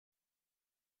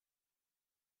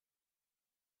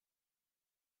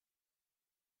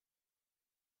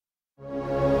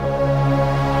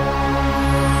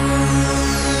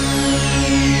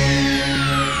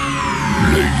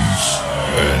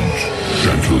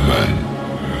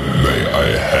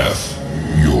I have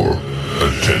your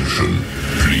attention,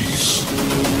 please.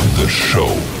 The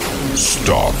show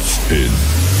starts in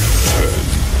 10,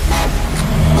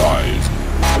 9,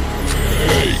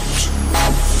 8,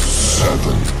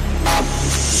 7,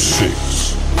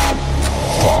 6,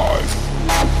 5,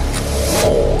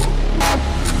 4,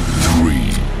 3,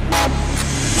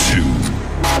 2,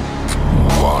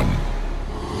 1,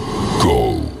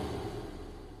 go.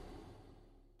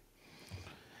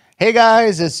 Hey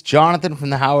guys, it's Jonathan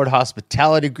from the Howard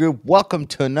Hospitality Group. Welcome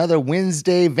to another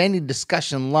Wednesday Vending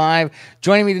Discussion Live.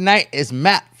 Joining me tonight is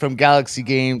Matt from Galaxy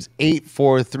Games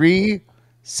 843.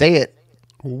 Say it.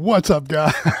 What's up,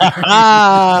 guys?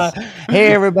 Hey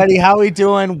everybody, how we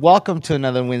doing? Welcome to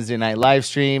another Wednesday night live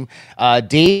stream.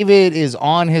 David is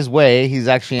on his way. He's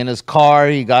actually in his car.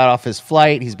 He got off his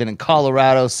flight. He's been in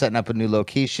Colorado setting up a new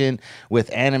location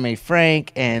with Anime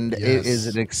Frank, and It is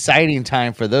an exciting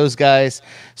time for those guys.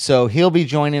 So he'll be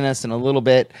joining us in a little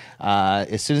bit.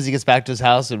 As soon as he gets back to his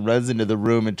house and runs into the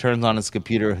room and turns on his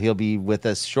computer, he'll be with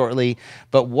us shortly.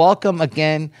 But welcome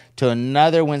again to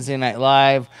another Wednesday night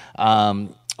live.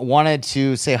 Wanted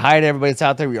to say hi to everybody that's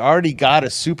out there. We already got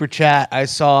a super chat I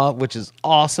saw, which is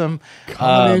awesome.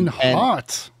 Coming in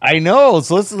hot. I know.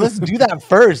 So let's do that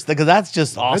first because that's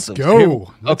just awesome. Let's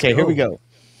go. Here we go.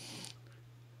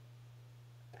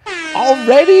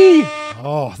 Already?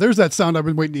 Oh, there's that sound I've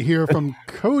been waiting to hear from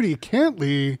Cody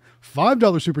Cantley.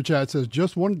 $5 super chat says,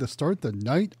 just wanted to start the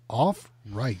night off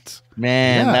right.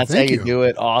 Man, that's how you do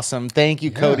it. Awesome. Thank you,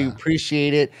 Cody.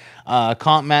 Appreciate it.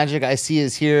 Comp Magic, I see,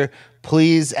 is here.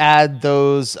 Please add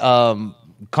those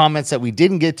comments that we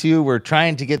didn't get to. We're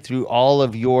trying to get through all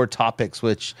of your topics,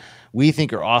 which we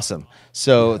think are awesome.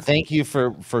 So thank you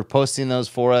for posting those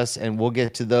for us, and we'll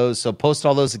get to those. So post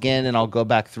all those again, and I'll go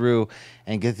back through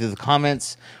and get through the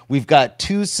comments. We've got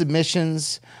 2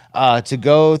 submissions to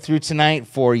go through tonight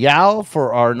for YOW,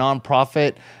 for our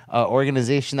nonprofit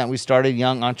organization that we started,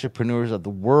 Young Entrepreneurs of the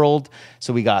World.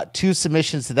 So we got 2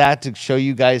 submissions to that to show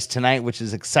you guys tonight, which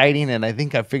is exciting, and I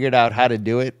think I figured out how to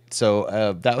do it.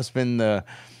 So that was been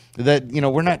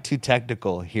we're not too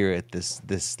technical here at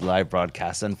this live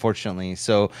broadcast, unfortunately.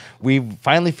 So we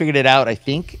finally figured it out, I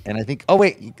think. And I think, oh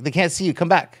wait, they can't see you. Come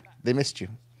back. They missed you.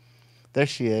 There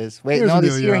she is. Wait, no, they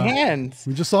see your hand.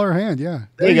 We just saw her hand, yeah.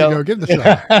 There you go. Give it a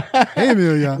shot. Hey,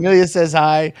 Amelia. Amelia says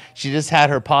hi. She just had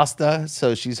her pasta,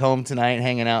 so she's home tonight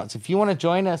hanging out. So if you want to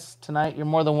join us tonight, you're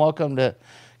more than welcome to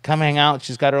come hang out.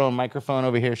 She's got her own microphone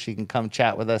over here. She can come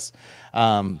chat with us. Well,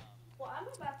 I'm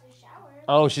about to shower.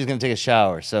 Oh, she's going to take a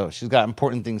shower. So she's got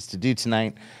important things to do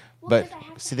tonight. But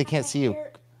see, they can't see you.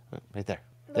 Right there.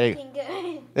 There you go. Looking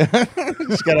good.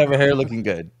 She's got to have her hair looking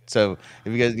good. So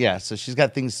if you guys, so she's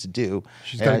got things to do.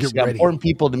 She's got to get ready. Important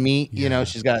people to meet. You know,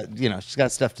 she's got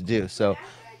stuff to do. So After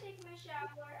I take my shower,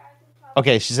 I can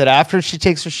okay, she said after she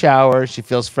takes her shower, she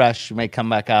feels fresh. She may come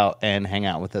back out and hang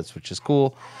out with us, which is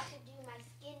cool. have to do my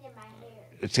skin and my hair.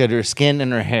 It's got her skin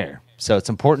and her hair. So it's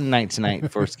important night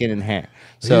tonight for skin and hair.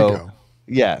 There you go.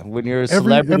 Yeah, when you're a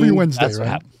celebrity, every Wednesday, that's what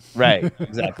right? happens. Right,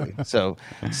 exactly. So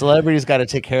celebrities got to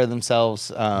take care of themselves.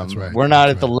 That's right. We're not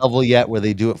at the level yet where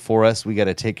they do it for us. We got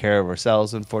to take care of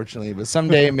ourselves, unfortunately. But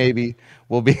someday maybe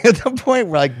we'll be at the point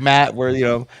where, like Matt,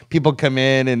 where people come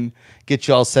in and get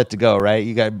you all set to go. Right?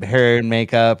 You got hair and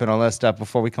makeup and all that stuff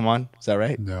before we come on. Is that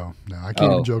right? No, I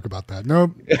can't even joke about that.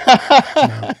 Nope.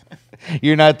 No.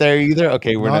 You're not there either?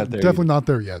 Okay, we're not there. Definitely not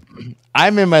there yet.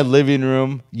 I'm in my living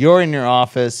room. You're in your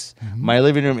office. Mm-hmm. My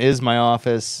living room is my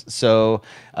office. So,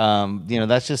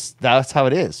 that's how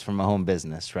it is from a home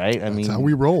business, right? That's how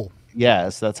we roll.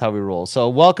 Yes, that's how we roll. So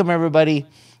welcome, everybody.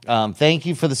 Thank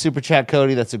you for the super chat,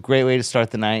 Cody. That's a great way to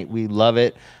start the night. We love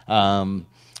it.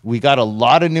 We got a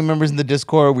lot of new members in the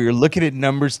Discord. We were looking at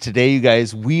numbers today, you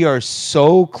guys. We are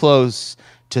so close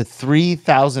to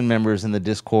 3,000 members in the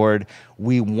Discord.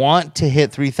 We want to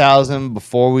hit 3,000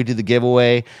 before we do the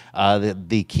giveaway,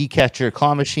 the key catcher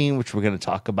claw machine, which we're going to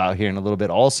talk about here in a little bit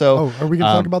also. Oh, are we going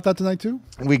to talk about that tonight too?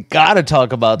 We got to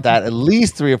talk about that at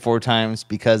least 3 or 4 times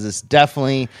because it's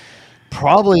definitely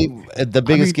probably the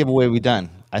biggest giveaway we've done.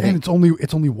 I think it's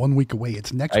only 1 week away.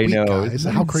 It's next week, guys.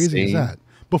 How crazy is that?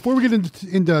 Before we get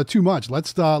into too much,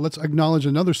 let's acknowledge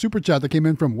another super chat that came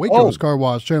in from Waco's Car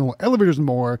Wash channel, Elevators and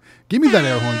More. Give me that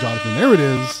air horn, Jonathan. There it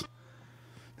is.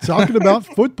 Talking about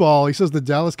football, he says the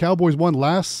Dallas Cowboys won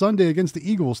last Sunday against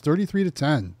the Eagles,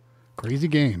 33-10. Crazy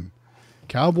game.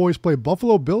 Cowboys play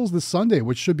Buffalo Bills this Sunday,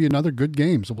 which should be another good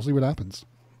game. So we'll see what happens.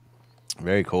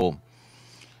 Very cool.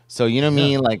 So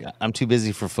me, like I'm too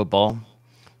busy for football.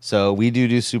 So we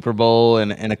do Super Bowl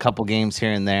and a couple games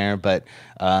here and there. But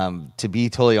to be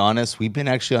totally honest, we've been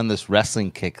actually on this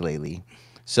wrestling kick lately.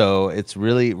 So it's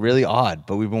really, really odd.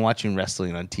 But we've been watching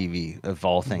wrestling on TV of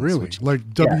all things. Really? Which, like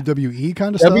WWE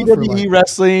kind of stuff? WWE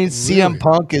wrestling. Really? CM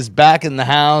Punk is back in the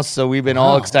house. So we've been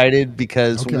all excited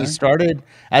because when we started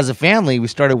as a family, we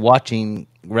started watching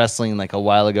wrestling like a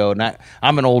while ago. And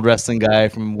I'm an old wrestling guy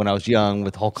from when I was young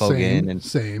with Hulk Hogan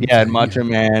and Macho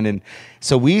Man. And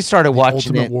so we started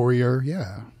watching Ultimate Warrior.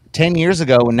 Yeah. 10 years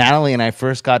ago when Natalie and I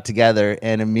first got together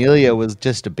and Amelia was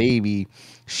just a baby,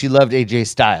 she loved AJ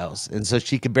Styles. And so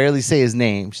she could barely say his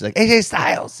name. She's like, AJ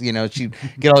Styles. You know, she'd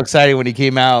get all excited when he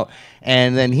came out.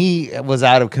 And then he was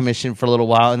out of commission for a little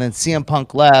while. And then CM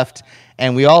Punk left.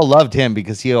 And we all loved him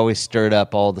because he always stirred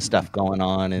up all the stuff going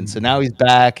on. And so now he's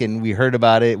back and we heard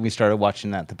about it. And we started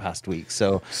watching that the past week.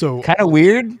 So kind of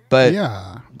weird, but.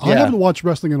 Yeah. I haven't watched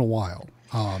wrestling in a while.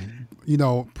 You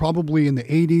know, probably in the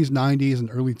 80s, 90s, and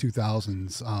early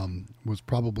 2000s was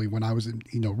probably when I was,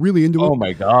 really into it. Oh,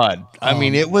 my God. I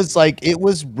mean, it was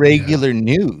regular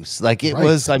news. Like, it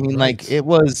was actually like, it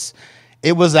was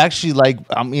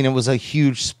a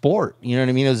huge sport. You know what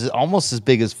I mean? It was almost as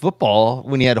big as football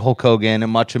when you had Hulk Hogan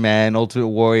and Macho Man, Ultimate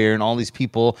Warrior, and all these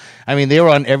people. I mean, they were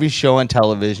on every show on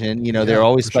television. You know, they were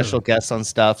always special guests on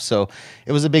stuff. So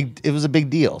it was a big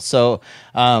deal. So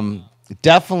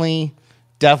definitely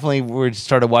we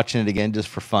started watching it again just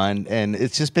for fun, and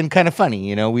it's just been kind of funny.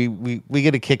 You know, we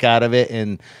get a kick out of it,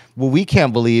 and what we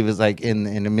can't believe is like in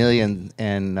Amelia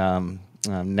and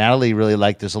Natalie really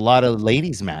like. There's a lot of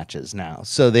ladies matches now,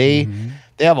 so they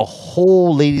have a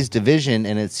whole ladies division,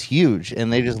 and it's huge,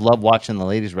 and they just love watching the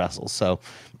ladies wrestle. So,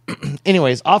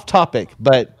 anyways, off topic,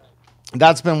 but.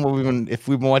 That's been what if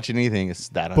we've been watching anything, it's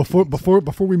that.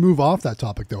 Before we move off that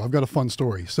topic, though, I've got a fun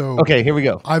story. So okay, here we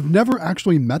go. I've never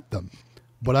actually met them,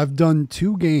 but I've done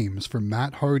 2 games for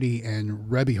Matt Hardy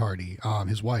and Rebby Hardy,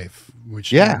 his wife,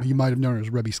 which you might have known as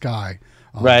Rebby Sky,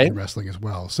 in wrestling as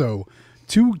well. So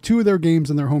two of their games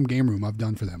in their home game room I've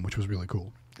done for them, which was really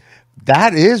cool.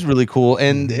 That is really cool.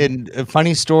 And a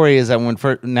funny story is that when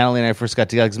Natalie and I first got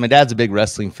together, because my dad's a big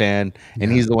wrestling fan,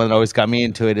 and he's the one that always got me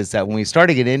into it, is that when we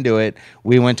started getting into it,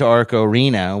 we went to Arco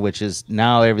Arena, which is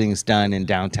now everything's done in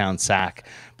downtown Sac.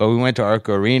 But we went to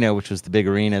Arco Arena, which was the big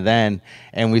arena then,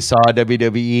 and we saw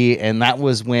WWE, and that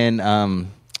was when,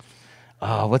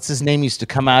 what's his name, used to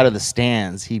come out of the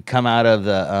stands. He'd come out of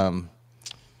the...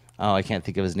 I can't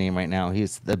think of his name right now.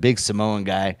 He's the big Samoan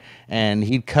guy, and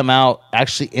he'd come out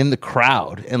actually in the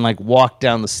crowd and like walk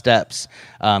down the steps.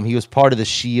 He was part of the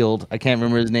Shield. I can't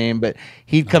remember his name, but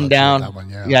he'd come down.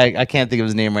 I can't think of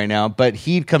his name right now, but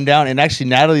he'd come down, and actually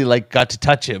Natalie like got to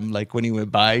touch him like when he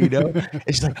went by, and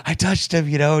she's like, I touched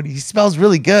him, and he smells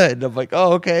really good. And I'm like,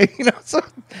 oh, okay, So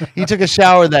he took a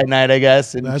shower that night, I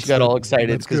guess, and she got all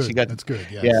excited because she got. That's good.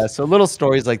 Yes. Yeah. So little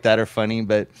stories like that are funny,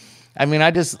 but. I mean,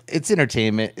 it's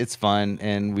entertainment, it's fun,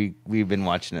 and we've been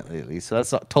watching it lately. So that's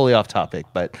totally off topic,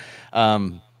 but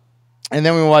and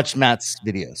then we watch Matt's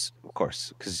videos, of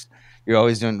course, because you're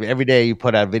always doing every day. You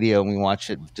put out a video and we watch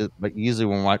it, but usually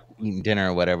when we're eating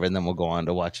dinner or whatever, and then we'll go on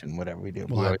to watching whatever we do.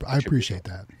 Well, I appreciate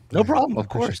that. No problem, of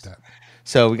course. That.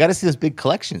 So we got to see those big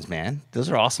collections, man. Those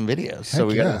are awesome videos. So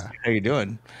we got to see how you're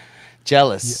doing.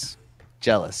 Jealous.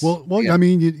 Well, yeah. I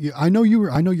mean, I know you're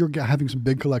having some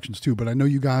big collections too, but I know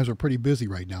you guys are pretty busy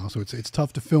right now, so it's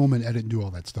tough to film and edit and do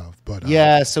all that stuff. But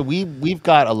so we've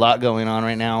got a lot going on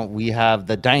right now. We have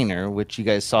the diner, which you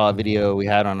guys saw a video we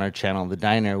had on our channel. The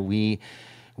diner, we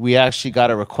actually got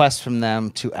a request from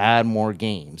them to add more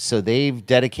games, so they've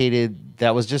dedicated.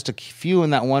 That was just a few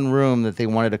in that one room that they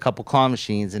wanted a couple claw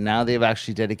machines, and now they've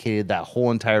actually dedicated that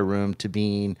whole entire room to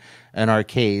being an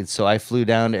arcade. So I flew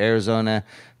down to Arizona.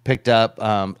 Picked up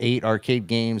 8 arcade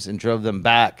games and drove them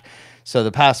back. So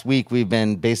the past week, we've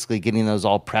been basically getting those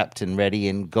all prepped and ready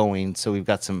and going. So we've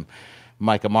got some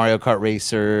a Mario Kart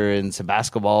racer and some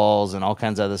basketballs and all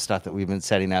kinds of other stuff that we've been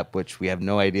setting up, which we have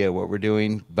no idea what we're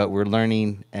doing, but we're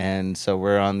learning. And so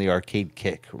we're on the arcade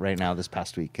kick right now this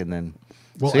past week. And then...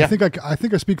 Well, so, yeah. I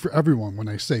think I speak for everyone when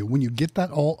I say when you get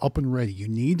that all up and ready, you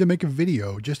need to make a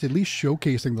video just at least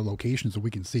showcasing the location so we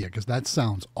can see it, because that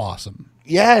sounds awesome.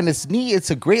 Yeah, and it's neat.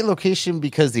 It's a great location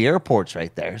because the airport's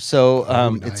right there. So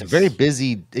nice. It's a very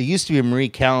busy. It used to be a Marie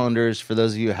Callender's. For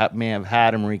those of you who may have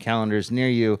had a Marie Callender's near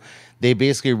you, they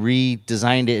basically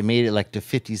redesigned it and made it like the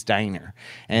 50s diner.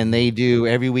 And they do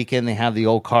every weekend. They have the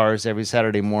old cars every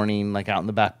Saturday morning, like out in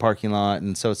the back parking lot.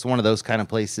 And so it's one of those kind of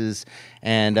places.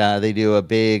 And they do a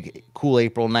big cool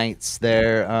April nights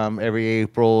there every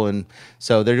April. And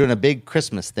so they're doing a big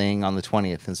Christmas thing on the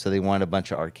 20th. And so they want a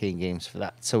bunch of arcade games for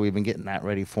that. So we've been getting that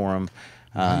ready for them.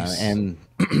 Nice. And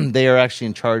they are actually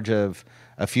in charge of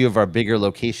a few of our bigger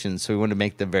locations, so we want to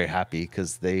make them very happy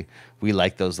because we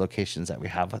like those locations that we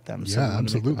have with them. Yeah,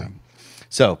 absolutely.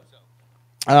 So,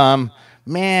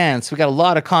 man, so we got a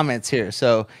lot of comments here.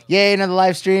 So, yay, another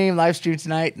live stream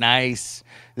tonight. Nice.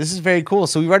 This is very cool.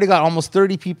 So we've already got almost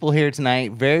 30 people here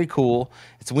tonight. Very cool.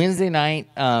 It's Wednesday night.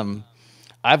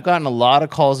 I've gotten a lot of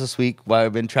calls this week while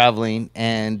I've been traveling,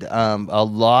 and a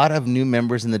lot of new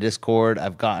members in the Discord.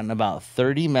 I've gotten about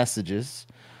 30 messages.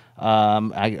 I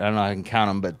don't know if I can count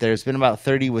them, but there's been about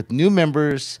 30 with new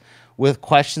members with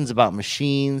questions about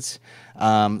machines.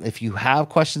 If you have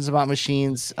questions about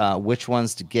machines, which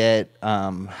ones to get,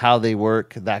 how they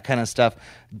work, that kind of stuff,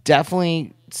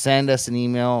 definitely send us an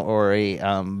email or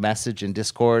a message in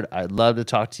Discord. I'd love to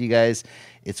talk to you guys.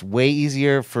 It's way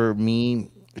easier for me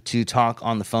to talk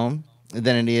on the phone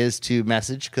than it is to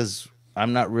message because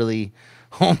I'm not really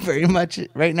home very much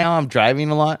right now. I'm driving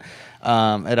a lot.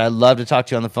 And I love to talk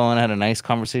to you on the phone. I had a nice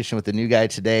conversation with the new guy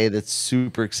today that's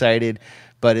super excited.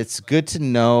 But it's good to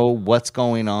know what's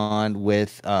going on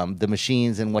with the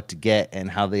machines and what to get and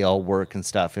how they all work and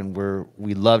stuff. And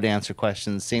we love to answer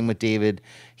questions. Same with David.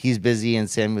 He's busy, and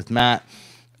same with Matt.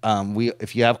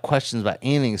 If you have questions about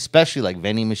anything, especially like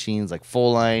vending machines, like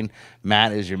full line,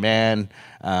 Matt is your man.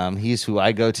 He's who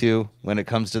I go to when it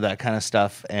comes to that kind of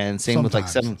stuff. And same with like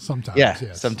sometimes,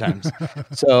 yes. Sometimes.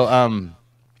 So,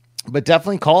 but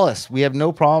definitely call us. We have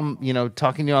no problem,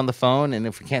 talking to you on the phone. And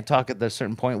if we can't talk at a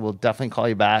certain point, we'll definitely call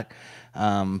you back.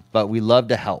 But we love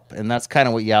to help. And that's kind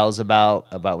of what Yao's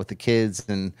about with the kids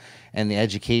and the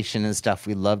education and stuff.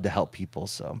 We love to help people.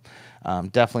 So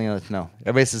definitely let us know.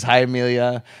 Everybody says, hi,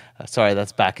 Amelia. Sorry,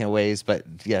 that's back in a ways. But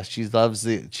yeah, she loves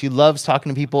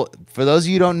talking to people. For those of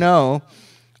you who don't know,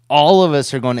 all of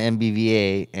us are going to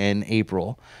MBVA in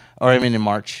April. Or I mean in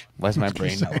March. Why's my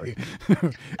brain not working?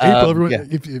 April, everyone, yeah.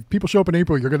 If people show up in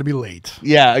April, you're going to be late.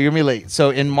 Yeah, you're going to be late. So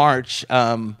in March,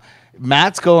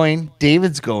 Matt's going,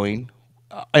 David's going,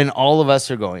 and all of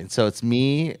us are going. So it's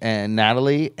me and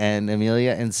Natalie and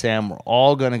Amelia and Sam. We're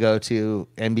all going to go to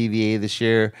MBVA this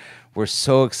year. We're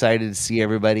so excited to see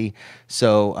everybody.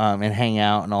 So and hang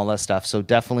out and all that stuff. So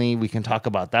definitely we can talk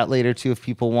about that later too if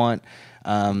people want.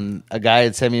 A guy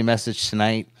had sent me a message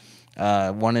tonight.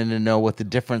 Wanted to know what the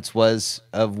difference was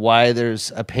of why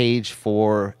there's a page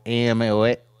for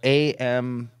AMOA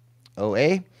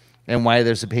and why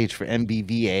there's a page for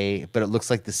MBVA, but it looks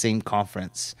like the same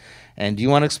conference. And do you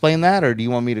want to explain that, or do you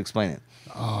want me to explain it?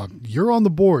 You're on the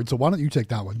board, so why don't you take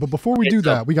that one? But before we do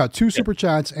that, we got 2 super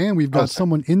chats, and we've got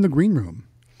someone in the green room.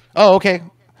 Oh, okay.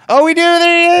 Oh, we do.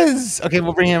 There he is. Okay,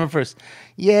 we'll bring him in first.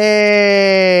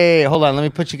 Yay! Hold on, let me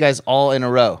put you guys all in a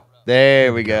row.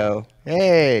 There we go.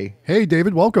 Hey,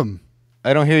 David, welcome.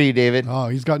 I don't hear you, David. Oh,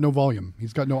 he's got no volume.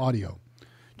 He's got no audio.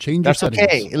 Change That's your settings.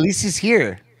 Okay. At least he's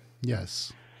here.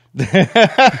 Yes.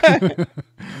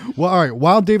 Well, all right.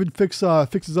 While David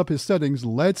fixes up his settings,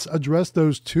 let's address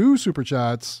those 2 super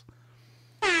chats.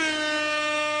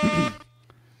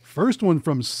 First one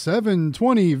from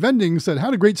 720 Vending said,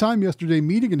 had a great time yesterday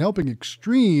meeting and helping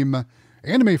Extreme,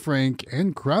 Anime Frank,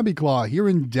 and Krabby Claw here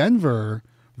in Denver.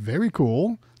 Very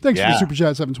cool. Thanks for the super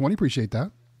chat, 720. Appreciate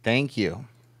that. Thank you.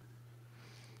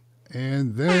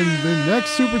 And then the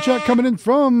next super chat coming in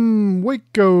from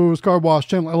Waco's Car Wash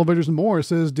Channel Elevators and More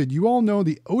says, did you all know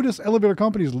the Otis Elevator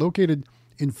Company is located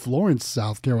in Florence,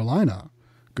 South Carolina?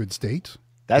 Good state.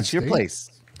 That's your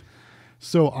place.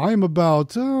 So I'm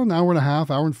about an hour and a half,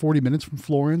 hour and 40 minutes from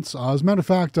Florence. As a matter of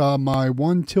fact, my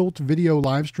one Tilt video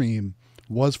live stream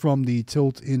was from the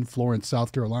Tilt in Florence,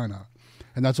 South Carolina.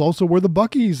 And that's also where the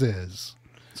Buc-ee's is.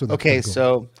 So okay,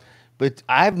 cool. But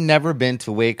I've never been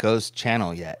to Waco's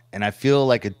channel yet, and I feel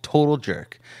like a total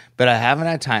jerk, but I haven't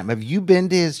had time. Have you been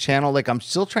to his channel? Like, I'm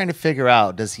still trying to figure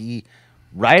out, does he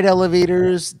ride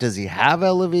elevators? Does he have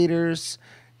elevators?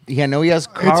 Yeah, I know he has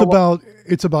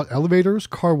It's about elevators,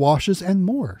 car washes, and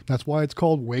more. That's why it's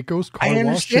called Waco's Car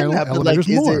Wash Channel Elevators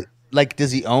and More.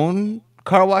 Does he own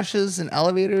car washes and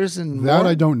elevators and that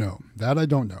more? I don't know.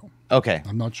 Okay.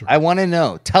 I'm not sure. I want to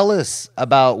know. Tell us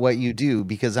about what you do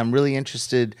because I'm really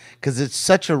interested because it's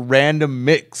such a random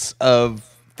mix of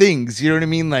things. You know what I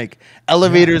mean? Like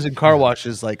elevators and car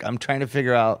washes. Like I'm trying to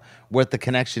figure out what the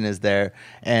connection is there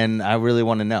and I really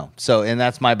want to know. So, and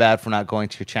that's my bad for not going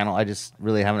to your channel. I just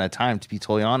really haven't had time to be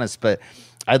totally honest, but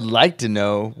I'd like to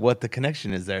know what the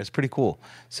connection is there. It's pretty cool.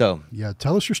 So yeah,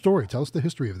 tell us your story. Tell us the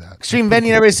history of that. Extreme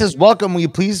Vending, everybody says, welcome. Will you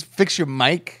please fix your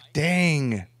mic?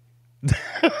 Dang.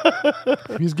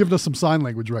 He's giving us some sign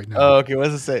language right now. Oh, okay. What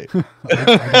does it say?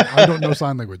 I don't know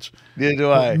sign language. Neither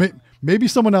do I. Maybe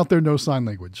someone out there knows sign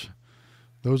language.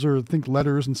 Those are, I think,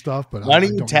 letters and stuff. But why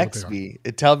don't you text me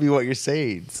and tell me what you're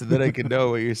saying so that I can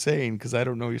know what you're saying? Because I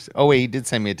don't know what you're saying. Oh, wait. He did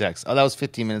send me a text. Oh, that was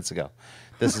 15 minutes ago.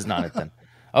 This is not it then.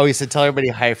 Oh, he said, tell everybody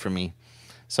hi for me.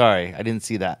 Sorry. I didn't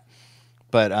see that.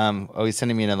 But he's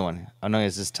sending me another one. Oh no,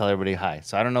 he's just tell everybody hi.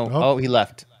 So I don't know. Oh, he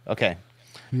left. Okay.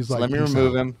 He's so like, let me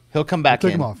remove him. He'll come back.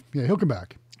 Take him off. Yeah, he'll come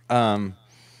back.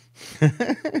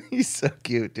 He's so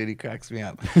cute, dude. He cracks me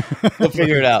up. We'll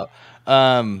figure it out.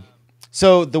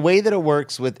 So the way that it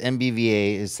works with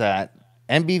MBVA is that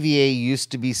MBVA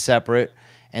used to be separate,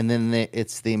 and then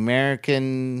it's the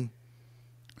American.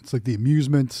 It's like the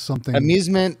Amusement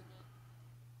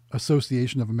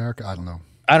Association of America. I don't know.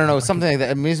 Something like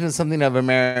that. Amusement something of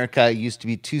America used to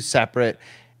be two separate,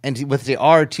 and they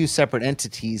are two separate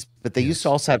entities, but they used to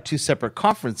also have two separate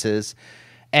conferences,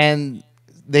 and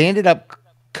they ended up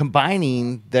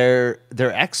combining their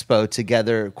expo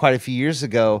together quite a few years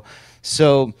ago.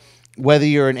 So whether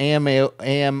you're an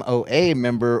AMOA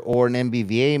member or an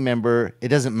MBVA member, it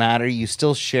doesn't matter. You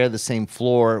still share the same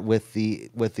floor with the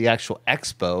actual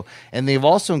expo. And they've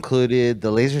also included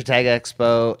the laser tag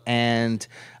expo and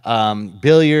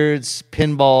billiards,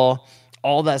 pinball,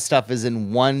 all that stuff is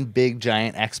in one big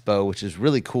giant expo, which is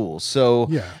really cool. So,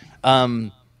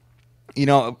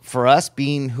 for us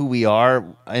being who we are,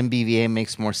 MBVA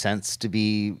makes more sense to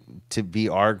be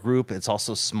our group. It's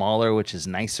also smaller, which is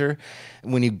nicer.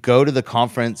 When you go to the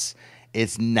conference,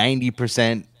 it's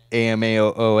 90%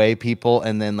 AMAOA people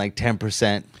and then like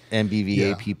 10%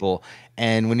 MBVA people.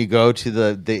 And when you go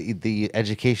to the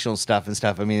educational stuff,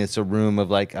 I mean, it's a room of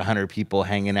like 100 people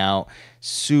hanging out,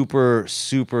 super,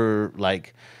 super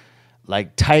like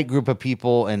tight group of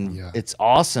people, and it's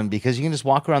awesome because you can just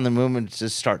walk around the room and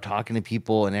just start talking to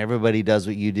people, and everybody does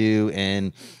what you do,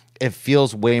 and it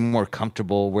feels way more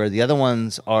comfortable. Where the other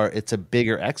ones it's a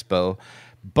bigger expo,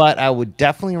 but I would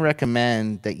definitely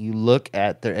recommend that you look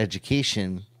at their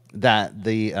education that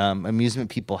the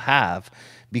amusement people have,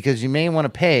 because you may want to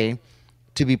pay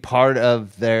to be part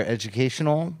of their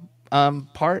educational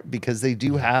part, because they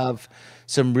do have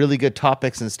some really good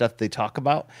topics and stuff they talk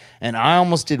about. And I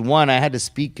almost did one. I had to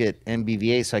speak at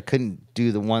MBVA, so I couldn't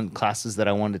do the one classes that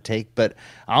I wanted to take, but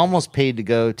I almost paid to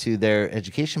go to their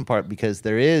education part because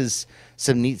there is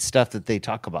some neat stuff that they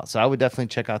talk about. So I would definitely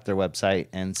check out their website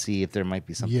and see if there might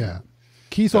be something. Yeah.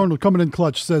 Keith Arnold coming in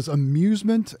clutch says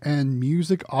Amusement and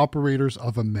Music Operators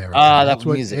of America. That's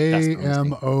what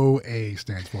AMOA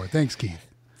stands for. Thanks, Keith.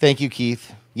 Thank you,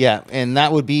 Keith. Yeah, and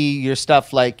that would be your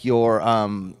stuff like your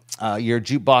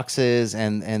jukeboxes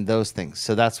and those things.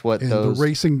 So that's what and those the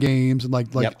racing games and like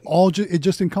it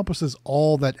just encompasses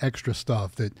all that extra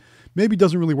stuff that maybe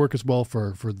doesn't really work as well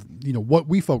for what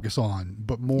we focus on,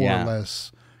 but more or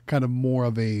less kind of more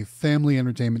of a family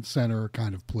entertainment center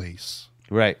kind of place.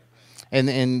 Right.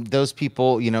 And those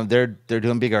people, they're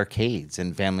doing big arcades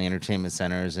and family entertainment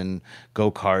centers and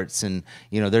go-karts, and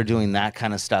they're doing that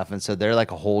kind of stuff. And so they're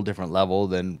like a whole different level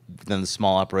than the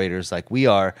small operators like we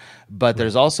are. But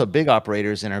there's also big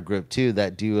operators in our group too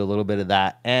that do a little bit of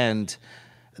that and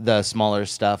the smaller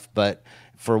stuff. But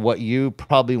for what you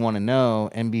probably want to know,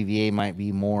 MBVA might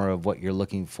be more of what you're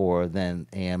looking for than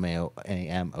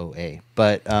AMOA.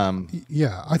 But I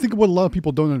think what a lot of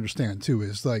people don't understand too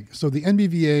is so the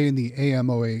NBVA and the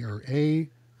AMOA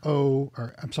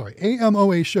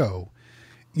show,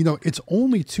 it's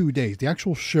only 2 days. The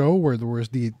actual show whereas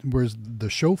the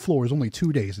show floor is only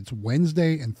 2 days. It's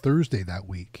Wednesday and Thursday that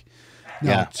week.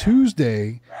 Now,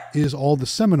 Tuesday is all the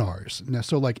seminars. Now,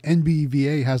 so like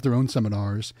NBVA has their own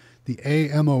seminars. The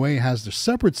AMOA has their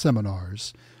separate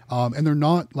seminars, and they're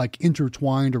not like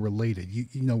intertwined or related.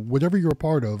 Whatever you're a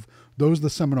part of, those are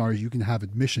the seminars you can have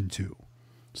admission to.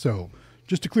 So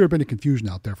just to clear up any confusion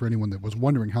out there for anyone that was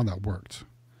wondering how that worked.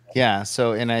 Yeah.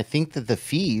 So, and I think that the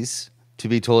fees, to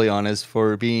be totally honest,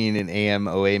 for being an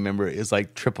AMOA member is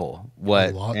like triple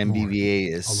what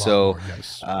MBVA is. So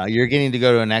you're getting to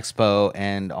go to an expo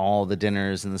and all the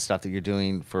dinners and the stuff that you're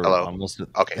doing for almost.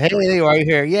 Okay. Hey, are you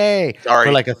here? Yay! Sorry.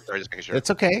 For like sure. It's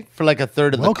okay. For like a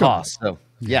third of the cost. So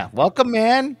welcome,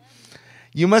 man.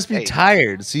 You must be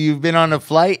tired. So you've been on a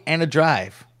flight and a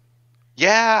drive.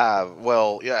 Yeah.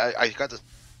 Well, I got to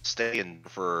stay in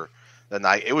for the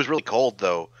night. It was really cold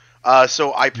though.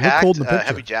 So I packed a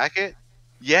heavy jacket.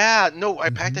 Yeah, no, I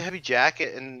packed a heavy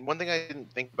jacket, and one thing I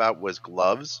didn't think about was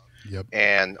gloves. Yep.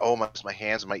 And my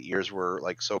hands and my ears were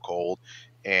like so cold,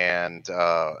 and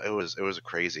it was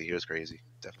crazy. It was crazy.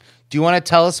 Definitely. Do you want to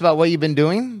tell us about what you've been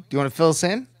doing? Do you want to fill us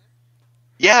in?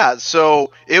 Yeah,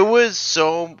 so it was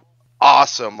so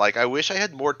awesome. Like, I wish I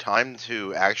had more time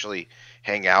to actually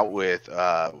hang out with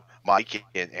Mike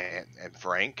and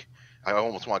Frank. I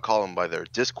almost want to call them by their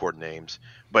Discord names,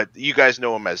 but you guys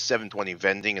know them as 720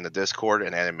 Vending in the Discord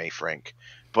and Anime Frank.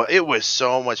 But it was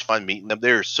so much fun meeting them.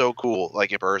 They're so cool,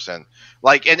 like in person.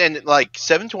 Like, and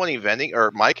 720 Vending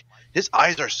or Mike, his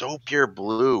eyes are so pure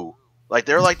blue. Like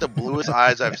they're like the bluest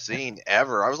eyes I've seen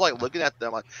ever. I was like looking at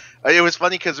them. It was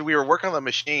funny because we were working on the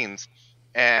machines,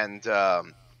 and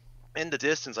in the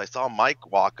distance I saw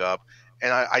Mike walk up,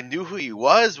 and I knew who he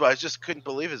was, but I just couldn't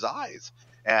believe his eyes.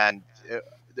 And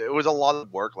it was a lot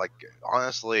of work. Like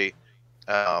honestly,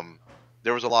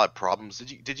 there was a lot of problems.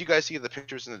 Did you guys see the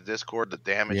pictures in the Discord? The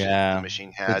damage the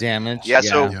machine had. The damage. Yeah.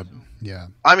 So yeah.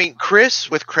 I mean,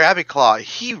 Chris with Krabby Claw,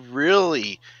 he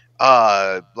really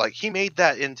like he made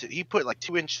that into. He put like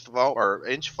 2-inch foam or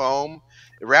inch foam.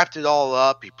 Wrapped it all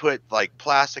up. He put like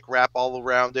plastic wrap all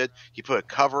around it. He put a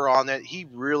cover on it. He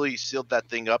really sealed that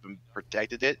thing up and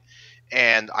protected it.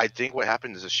 And I think what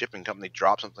happened is a shipping company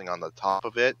dropped something on the top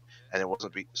of it, and it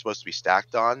wasn't supposed to be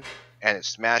stacked on, and it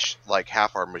smashed like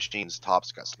half our machine's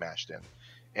tops got smashed in.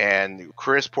 And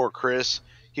poor Chris,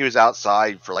 he was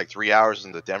outside for like 3 hours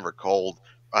in the Denver cold,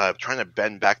 trying to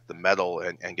bend back the metal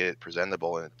and get it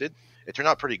presentable, and it turned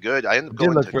out pretty good. I ended up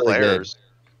going to Claire's.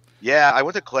 Yeah, I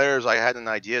went to Claire's. I had an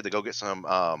idea to go get some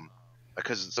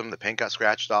because some of the paint got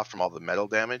scratched off from all the metal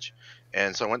damage,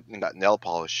 and so I went and got nail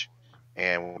polish,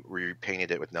 and we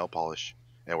repainted it with nail polish,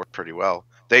 and it worked pretty well.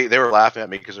 They were laughing at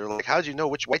me because they were like, "How did you know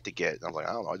which white to get?" And I was like,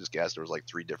 "I don't know. I just guessed there was like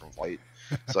 3 different white."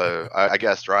 So I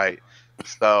guessed right.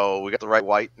 So we got the right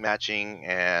white matching,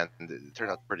 and it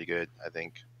turned out pretty good, I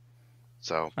think.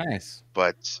 So nice.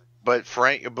 But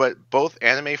both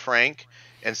Anime Frank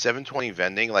and 720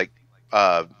 Vending, like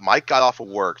Mike got off of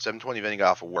work, 720 Vending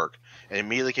got off of work, and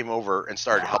immediately came over and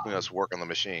started helping us work on the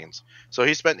machines. So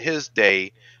he spent his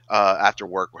day after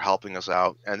work helping us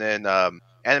out, and then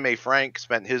Anime Frank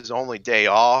spent his only day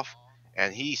off,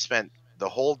 and he spent the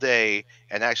whole day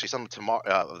and actually some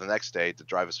tomorrow the next day to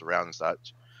drive us around and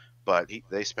such. But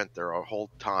they spent their whole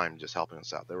time just helping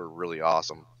us out. They were really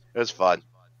awesome. It was fun.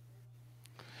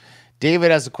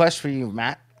 David has a question for you,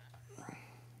 Matt.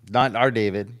 Not our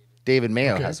David. David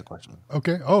Mayo has a question.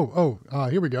 Okay.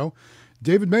 Here we go.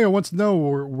 David Mayo wants to know,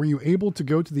 were you able to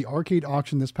go to the arcade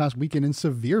auction this past weekend in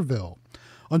Sevierville?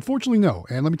 Unfortunately, no.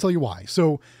 And let me tell you why.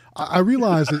 So I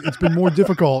realize that it's been more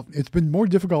difficult. It's been more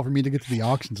difficult for me to get to the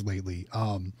auctions lately.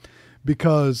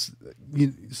 Because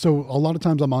so a lot of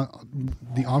times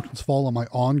the auctions fall on my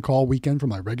on-call weekend for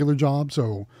my regular job.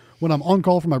 So when I'm on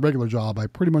call for my regular job, I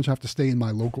pretty much have to stay in my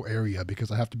local area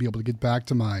because I have to be able to get back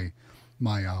to my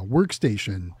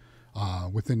workstation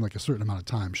within like a certain amount of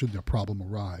time should a problem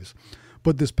arise.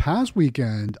 But this past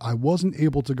weekend, I wasn't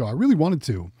able to go. I really wanted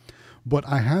to, but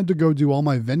I had to go do all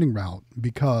my vending route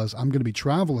because I'm going to be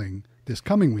traveling this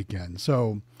coming weekend.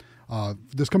 So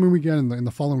this coming weekend and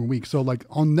the following week. So like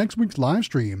on next week's live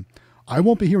stream, I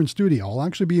won't be here in studio. I'll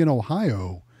actually be in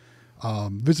Ohio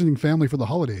visiting family for the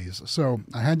holidays. So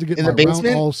I had to get my route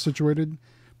all situated.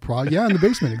 Yeah, in the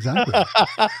basement. Exactly.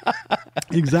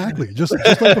 Exactly. Just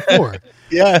like before.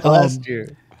 Yeah, last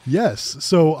year. Yes.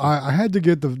 So I had to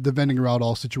get the vending route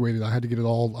all situated. I had to get it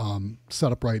all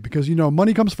set up right because,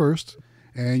 money comes first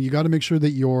and you got to make sure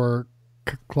that your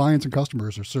clients and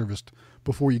customers are serviced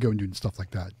before you go and do stuff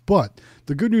like that. But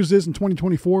the good news is in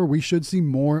 2024, we should see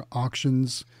more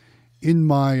auctions in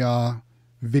my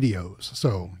videos.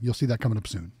 So you'll see that coming up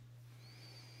soon.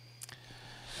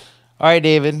 All right,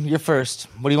 David, you're first.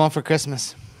 What do you want for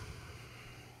Christmas?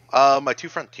 My 2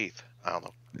 front teeth. I don't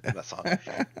know. That's not.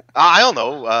 I don't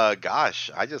know.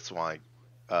 Gosh, I just want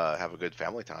to have a good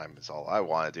family time. That's all I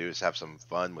want to do is have some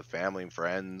fun with family and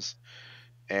friends,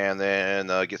 and then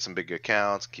get some big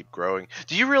accounts, keep growing.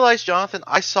 Do you realize, Jonathan?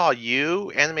 I saw you,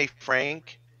 Anime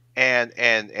Frank, and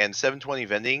 720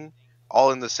 Vending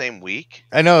all in the same week.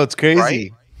 I know, it's crazy.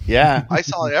 Right? Yeah. I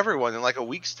saw everyone in like a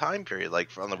week's time period. Like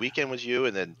on the weekend was you,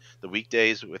 and then the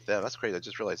weekdays with them. That's crazy. I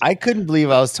just realized. I couldn't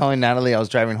believe I was telling Natalie I was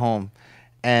driving home,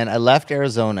 and I left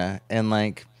Arizona, and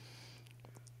like,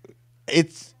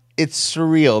 it's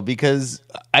surreal because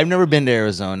I've never been to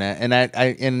Arizona, and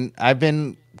I've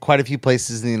been quite a few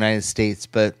places in the United States,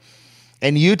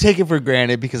 and you take it for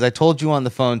granted because I told you on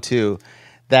the phone too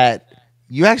that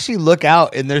you actually look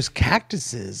out and there's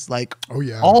cactuses like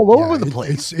all over the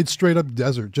place. It's straight up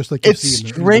desert, just like you see. It's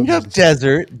straight up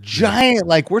desert, giant.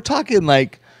 Like we're talking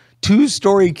like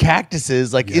 2-story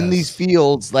cactuses, like in these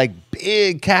fields, like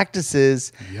big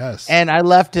cactuses. Yes. And I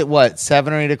left at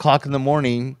 7 or 8 o'clock in the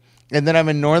morning, and then I'm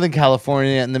in Northern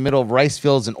California in the middle of rice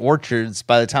fields and orchards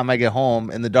by the time I get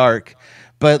home in the dark.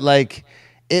 But like,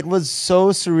 it was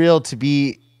so surreal to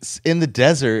be in the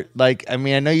desert. Like, I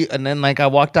mean, I know you, and then like I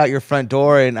walked out your front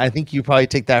door, and I think you probably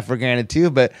take that for granted too,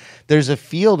 but there's a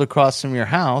field across from your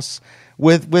house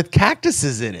with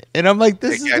cactuses in it, and I'm like,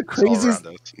 this is the craziest.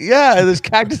 Yeah, there's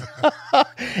cactus,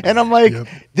 and I'm like,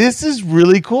 this is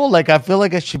really cool. Like, I feel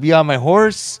like I should be on my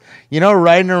horse,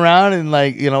 riding around and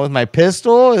like, with my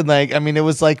pistol, and like, I mean, it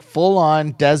was like full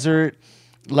on desert,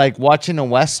 like watching a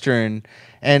Western.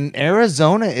 And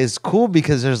Arizona is cool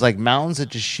because there's like mountains that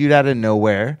just shoot out of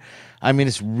nowhere. I mean,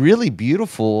 it's really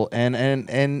beautiful, and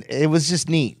it was just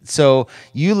neat. So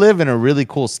you live in a really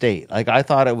cool state. Like, I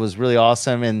thought it was really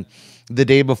awesome. And the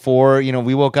day before,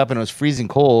 we woke up and it was freezing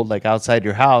cold, like outside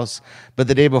your house. But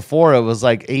the day before, it was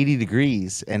like 80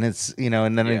 degrees, and it's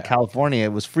and then in California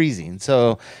it was freezing.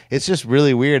 So it's just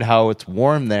really weird how it's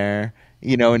warm there,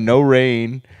 and no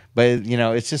rain. But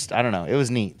it's just, I don't know. It was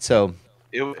neat. So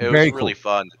it was really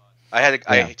fun. My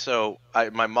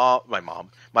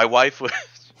wife was.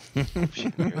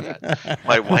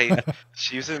 My wife,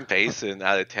 she was in Payson,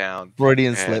 out of town.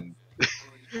 Freudian slip. And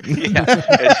she was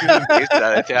in Payson,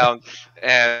 out of town,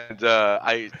 and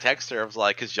I texted her. I was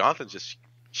like, because Jonathan's just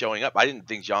showing up. I didn't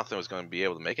think Jonathan was going to be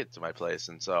able to make it to my place,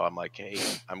 and so I'm like, hey,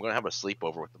 I'm going to have a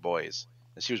sleepover with the boys.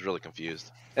 And she was really confused.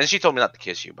 And she told me not to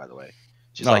kiss you, by the way.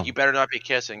 She's like, you better not be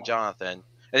kissing Jonathan.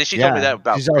 And then she told me that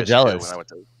about she's all jealous. When I went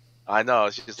to. I know.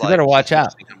 She's like, better watch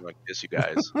out. I'm going to kiss you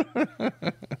guys.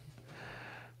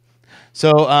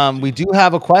 So we do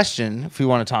have a question, if we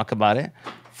want to talk about it,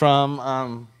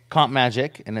 from Comp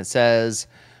Magic, and it says,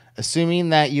 assuming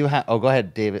that you have... Oh, go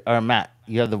ahead, David. Or Matt,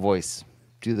 you have the voice.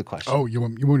 Do the question. Oh, you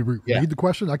want to read the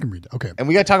question? I can read it. Okay. And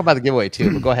we got to talk about the giveaway,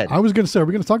 too, but go ahead. I was going to say, are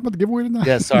we going to talk about the giveaway tonight?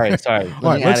 Yeah, sorry. All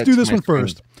right, let's do this one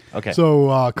first. Okay.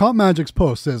 So Comp Magic's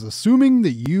post says, assuming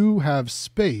that you have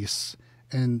space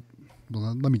and...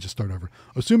 Well, let me just start over.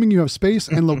 Assuming you have space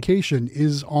and location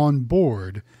is on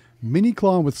board... Mini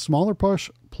claw with smaller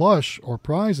plush or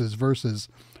prizes versus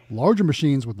larger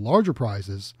machines with larger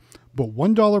prizes, but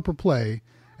 $1 per play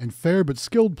and fair but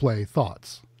skilled play.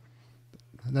 Thoughts?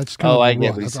 That's kind of I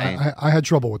get what he's saying. I had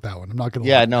trouble with that one. I'm not going to.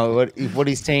 Yeah, no. What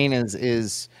he's saying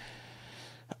is,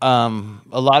 a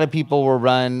lot of people will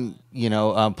run,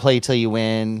 play till you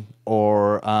win,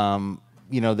 or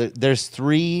there's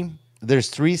three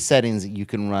settings that you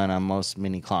can run on most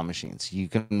mini claw machines. You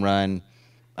can run.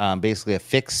 Basically a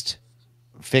fixed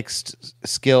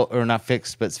skill, or not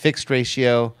fixed, but fixed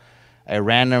ratio, a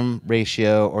random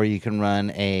ratio, or you can run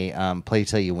a play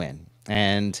till you win.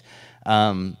 And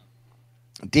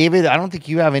David, I don't think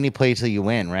you have any play till you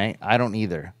win, right? I don't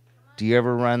either. Do you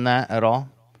ever run that at all?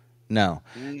 No.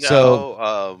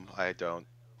 I don't.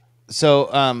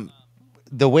 So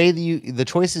the way the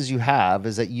choices you have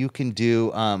is that you can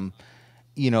do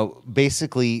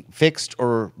basically fixed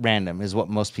or random is what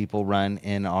most people run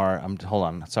in our. Hold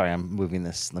on. Sorry, I'm moving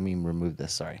this. Let me remove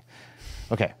this. Sorry.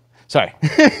 Okay. Sorry.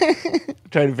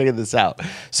 Trying to figure this out.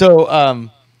 So,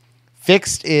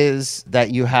 fixed is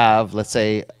that you have, let's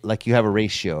say, like you have a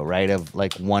ratio, right, of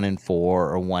like 1 in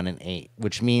 4 or 1 in 8,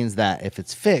 which means that if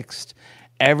it's fixed,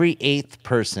 every 8th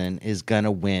person is going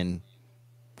to win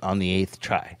on the 8th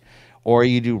try. Or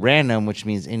you do random, which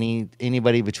means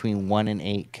anybody between 1 and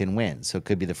 8 can win. So it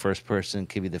could be the first person,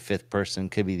 could be the 5th person,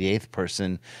 could be the 8th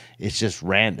person. It's just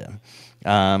random.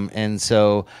 And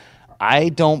so I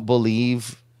don't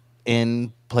believe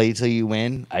in play till you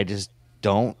win. I just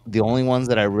don't. The only ones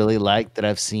that I really like that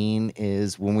I've seen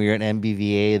is when we were at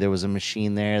MBVA, there was a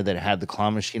machine there that had the claw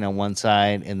machine on one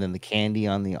side and then the candy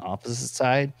on the opposite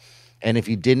side. And if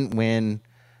you didn't win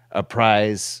a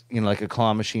prize, like a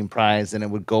claw machine prize, and it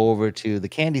would go over to the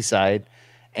candy side,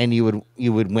 and you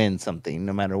would win something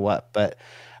no matter what. But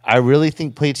I really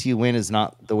think play till you win is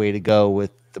not the way to go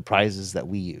with the prizes that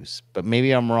we use. But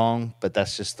maybe I'm wrong, but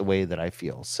that's just the way that I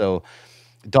feel. So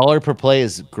 $1 per play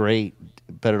is great,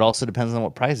 but it also depends on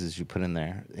what prizes you put in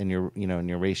there, in your in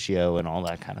your ratio and all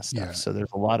that kind of stuff. Yeah. So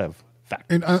there's a lot of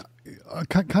factors. And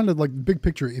kind of like big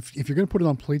picture, if you're going to put it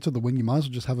on play till the win, you might as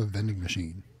well just have a vending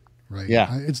machine. Right.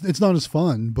 Yeah. It's not as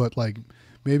fun, but like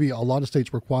maybe a lot of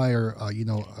states require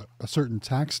a certain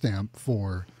tax stamp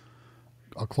for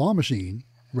a claw machine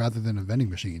rather than a vending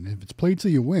machine. If it's played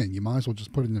till you win, you might as well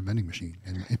just put it in a vending machine.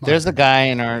 There's a guy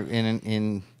in our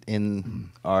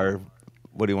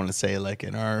what do you want to say, like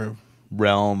in our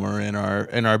realm or in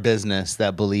our business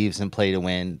that believes in play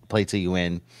till you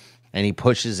win, and he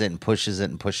pushes it and pushes it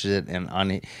and pushes it,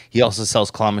 and he also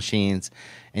sells claw machines,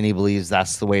 and he believes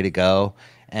that's the way to go.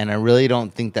 And I really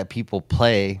don't think that people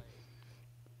play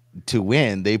to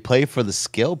win. They play for the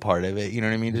skill part of it. You know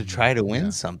what I mean? To try to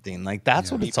win something. Like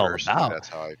that's what it's all about. That's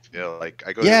how I feel. Like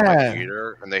I go to my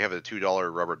theater and they have the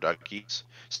 $2 rubber duckies.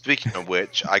 Speaking of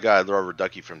which, I got a rubber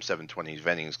ducky from 720's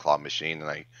Vending's claw machine,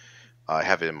 and I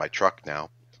have it in my truck now.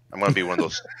 I'm gonna be one of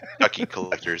those Ducky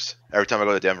collectors. Every time I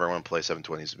go to Denver, I want to play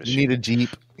 720's machine. You need a Jeep.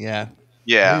 Yeah.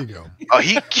 Yeah. There you go. Oh,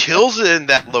 he kills it in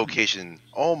that location.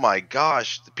 Oh my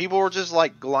gosh. The people were just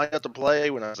like lined up to play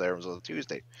when I was there. It was on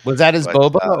Tuesday. Was that his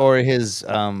Boba or his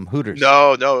Hooters?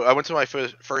 No. I went to my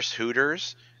first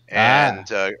Hooters, and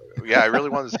yeah, I really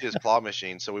wanted to see his claw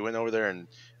machine, so we went over there and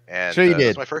sure you did. It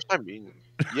was my first time meeting him.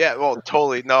 Yeah, well,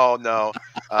 totally. No.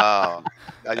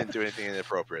 I didn't do anything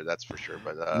inappropriate, that's for sure.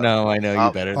 But no, I know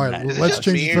you better. All right, than that. let's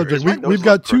change the subject. We've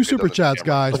got two super chats,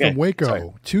 guys, from Waco.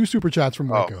 Sorry. Two super chats from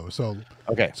Waco. So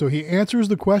So he answers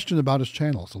the question about his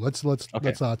channel. So let's talk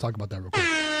about that real quick.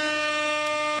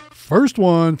 First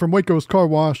one from Waco's Car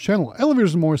Wash channel.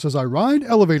 Elevators and More says, I ride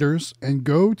elevators and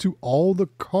go to all the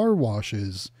car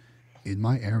washes in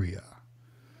my area.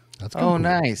 That's cool.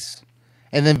 Nice.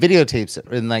 And then videotapes it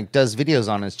and like does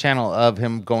videos on his channel of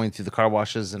him going through the car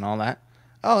washes and all that.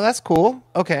 Oh, that's cool.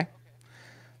 Okay.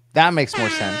 That makes more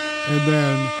sense. And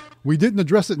then we didn't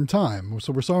address it in time,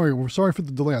 so we're sorry. We're sorry for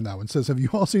the delay on that one. It says, have you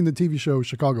all seen the TV show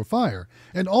Chicago Fire?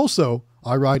 And also,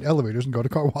 I ride elevators and go to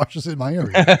car washes in my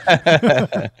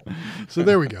area. So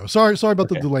there we go. Sorry about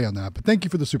the delay on that, but thank you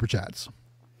for the super chats.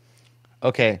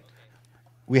 Okay.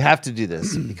 We have to do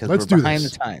this because we're behind the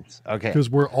times. Okay. Because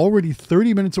we're already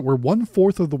 30 minutes. We're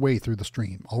 1/4 of the way through the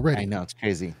stream already. I know. It's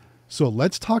crazy. So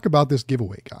let's talk about this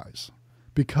giveaway, guys,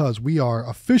 because we are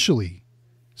officially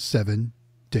 7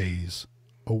 days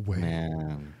away.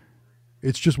 Man.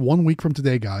 It's just 1 week from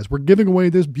today, guys. We're giving away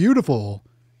this beautiful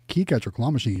key catcher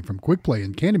claw machine from Quick Play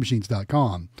and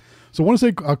CandyMachines.com. So I want to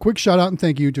say a quick shout out and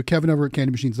thank you to Kevin over at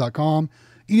CandyMachines.com,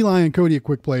 Eli and Cody at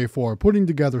Quick Play for putting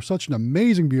together such an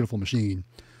amazing, beautiful machine.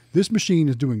 This machine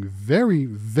is doing very,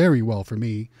 very well for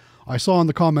me. I saw in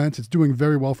the comments it's doing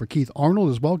very well for Keith Arnold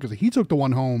as well, because he took the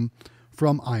one home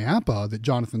from IAPA that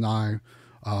Jonathan and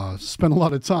I spent a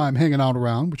lot of time hanging out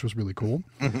around, which was really cool.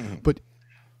 But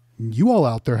you all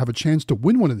out there have a chance to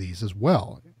win one of these as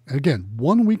well. And again,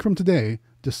 1 week from today,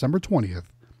 December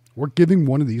 20th, we're giving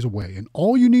one of these away. And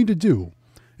all you need to do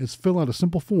is fill out a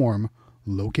simple form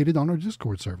located on our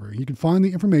Discord server. You can find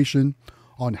the information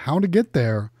on how to get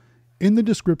there in the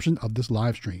description of this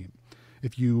live stream.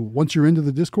 Once you're into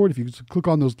the Discord, if you just click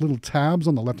on those little tabs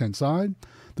on the left-hand side,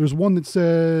 there's one that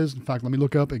says, in fact, let me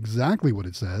look up exactly what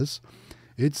it says.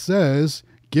 It says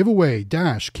giveaway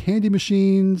Candy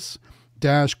Machines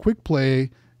Quick Play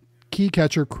Key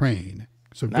Catcher Crane.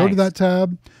 So go to that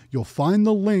tab. You'll find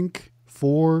the link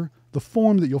for the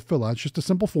form that you'll fill out. It's just a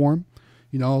simple form,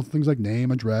 things like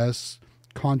name, address,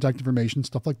 contact information,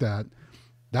 stuff like that.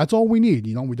 That's all we need.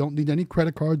 We don't need any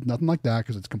credit cards, nothing like that,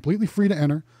 because it's completely free to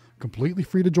enter, completely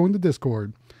free to join the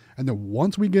Discord. And then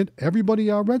once we get everybody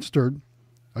registered,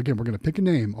 again, we're going to pick a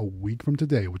name a week from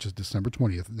today, which is December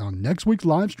 20th, on next week's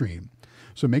live stream.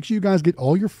 So make sure you guys get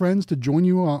all your friends to join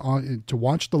you to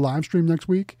watch the live stream next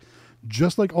week.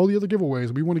 Just like all the other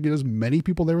giveaways, we want to get as many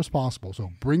people there as possible. So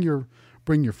bring your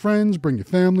friends, bring your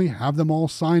family, have them all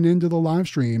sign into the live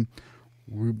stream.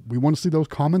 We want to see those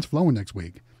comments flowing next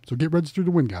week. So get registered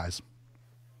to win, guys.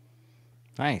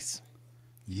 Nice.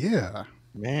 Yeah.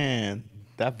 Man,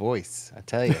 that voice, I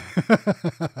tell you.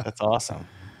 That's awesome.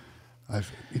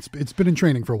 It's been in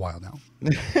training for a while now.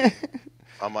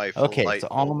 On my full night, so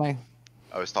all of my...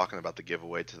 I was talking about the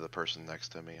giveaway to the person next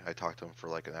to me. I talked to him for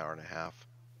like an hour and a half,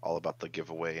 all about the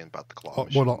giveaway and about the claw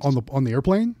machines. What, on the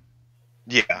airplane?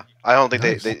 Yeah. I don't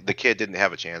think the kid didn't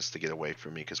have a chance to get away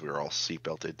from me because we were all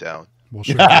seatbelted down. Well,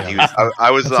 sure. He was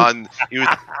in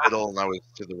the middle and I was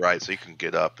to the right, so he can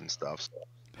get up and stuff.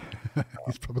 So.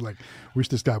 He's probably like, wish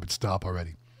this guy would stop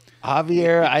already.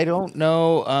 Javier, I don't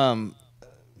know.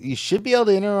 You should be able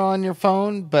to enter on your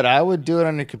phone, but I would do it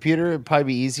on your computer. It'd probably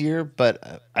be easier,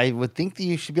 but I would think that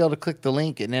you should be able to click the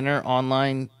link and enter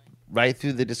online right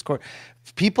through the Discord.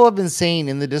 People have been saying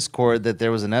in the Discord that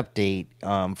there was an update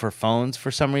for phones for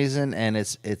some reason, and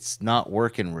it's not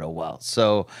working real well.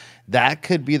 So that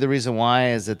could be the reason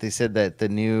why, is that they said that the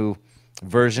new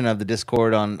version of the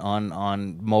Discord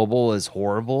on mobile is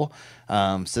horrible.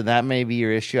 So that may be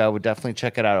your issue. I would definitely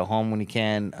check it out at home when you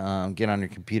can. Get on your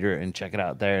computer and check it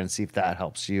out there and see if that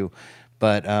helps you.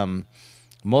 But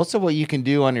most of what you can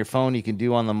do on your phone, you can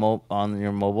do on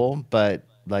your mobile. But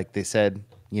like they said,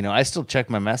 I still check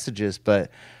my messages, but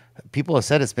people have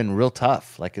said it's been real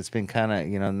tough. Like it's been kind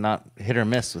of, not hit or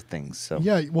miss with things. So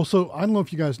yeah, well, so I don't know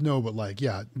if you guys know, but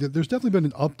there's definitely been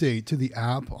an update to the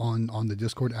app on the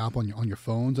Discord app on your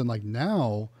phones, and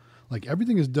now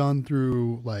everything is done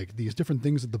through these different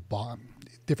things at the bottom.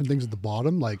 different things at the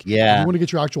bottom. Like, if Yeah. you want to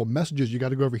get your actual messages, you got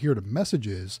to go over here to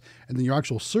messages, and then your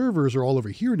actual servers are all over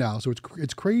here now. So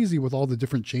it's crazy with all the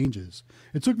different changes.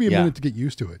 It took me a minute to get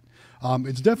used to it.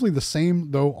 It's definitely the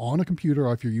same though on a computer,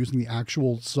 or if you're using the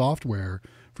actual software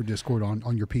for Discord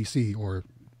on your PC or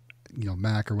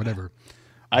Mac or whatever.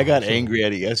 I got angry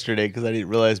at it yesterday because I didn't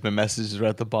realize my messages were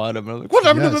at the bottom. I was like, what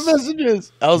happened to the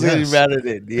messages? I was getting mad at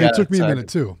it. Yeah, it took me a minute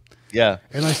too. Yeah.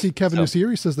 And I see Kevin is here.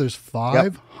 He says there's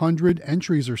 500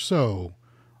 entries or so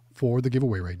for the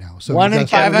giveaway right now. So 1 in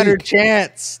 500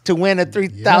 chance to win a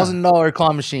 $3,000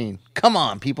 claw machine. Come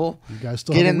on, people. You guys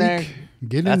still get have in a there. week.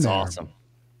 Get in That's there. awesome.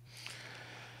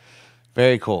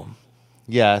 Very cool.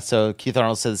 Yeah, so Keith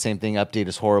Arnold said the same thing. Update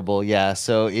is horrible. Yeah,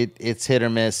 so it's hit or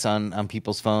miss on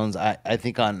people's phones. I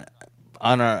think on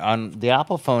the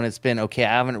Apple phone it's been okay.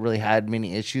 I haven't really had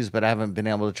many issues, but I haven't been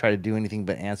able to try to do anything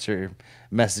but answer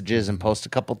messages and post a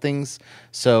couple things.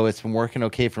 So it's been working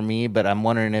okay for me, but I'm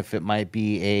wondering if it might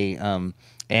be a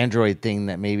Android thing,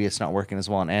 that maybe it's not working as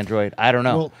well on Android. I don't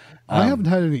know. Well, I haven't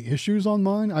had any issues on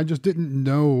mine. I just didn't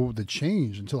know the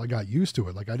change until I got used to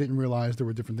it. Like, I didn't realize there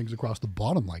were different things across the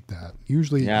bottom like that.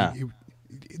 Usually,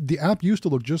 the app used to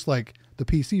look just like the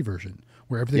PC version,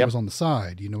 where everything was on the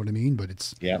side. You know what I mean? But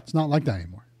it's not like that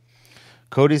anymore.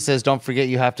 Cody says, don't forget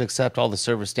you have to accept all the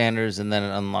server standards, and then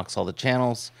it unlocks all the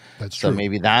channels. That's true. So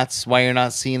maybe that's why you're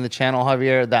not seeing the channel,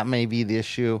 Javier. That may be the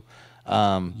issue.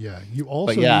 You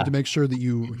also need to make sure that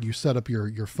you set up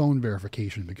your phone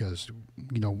verification, because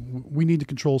we need to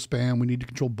control spam, we need to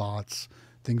control bots,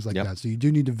 things like that. So you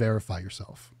do need to verify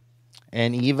yourself.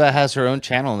 And Eva has her own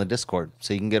channel in the Discord,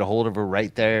 so you can get a hold of her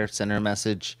right there, send her a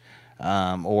message,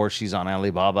 or she's on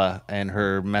Alibaba, and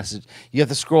her message, you have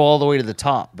to scroll all the way to the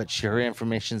top, but her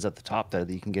information's at the top there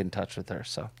that you can get in touch with her.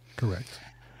 So correct.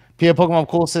 Pia Pokemon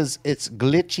Cool says it's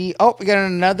glitchy. Oh, we got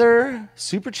another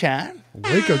super chat.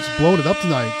 Wakeup's blowing it up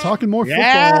tonight. Talking more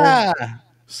football.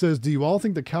 Says, do you all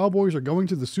think the Cowboys are going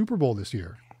to the Super Bowl this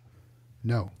year?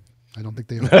 No, I don't think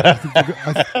they are.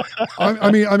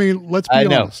 I mean, let's be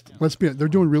honest. They're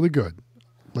doing really good.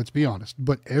 Let's be honest.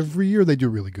 But every year they do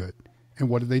really good. And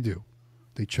what do?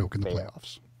 They choke in the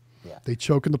playoffs. Yeah. They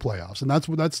choke in the playoffs. And that's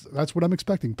what I'm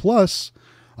expecting. Plus,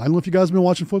 I don't know if you guys have been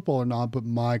watching football or not, but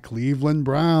my Cleveland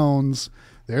Browns,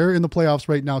 they're in the playoffs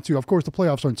right now too. Of course, the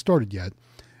playoffs aren't started yet,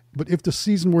 but if the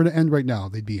season were to end right now,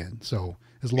 they'd be in. So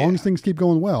as long as things keep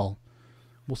going well,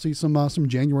 we'll see some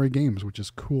January games, which is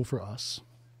cool for us.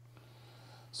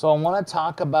 So I want to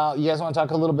talk about, you guys want to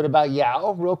talk a little bit about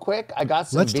Yao real quick? I got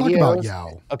some Let's videos. talk about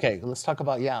Yao. Okay, let's talk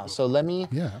about Yao. So let me,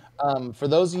 for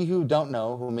those of you who don't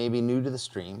know, who may be new to the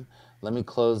stream, let me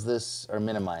close this or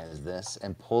minimize this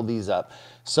and pull these up.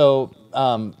 So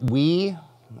let me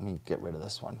get rid of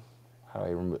this one. How do I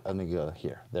remove? Let me go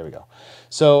here. There we go.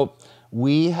 So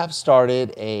we have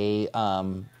started a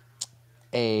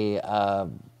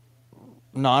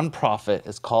nonprofit.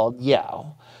 It's called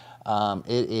Yao.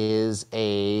 It is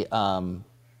a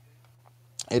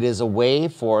way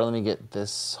for, let me get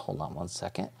this, hold on one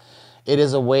second. It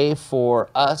is a way for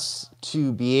us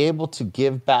to be able to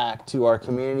give back to our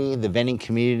community, the vending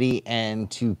community,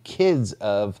 and to kids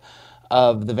of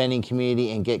the vending community,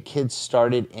 and get kids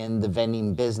started in the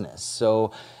vending business.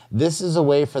 So this is a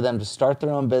way for them to start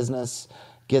their own business,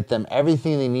 get them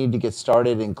everything they need to get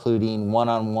started, including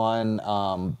one-on-one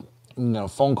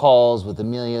phone calls with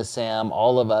Amelia, Sam,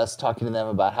 all of us, talking to them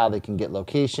about how they can get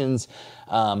locations,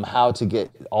 how to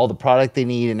get all the product they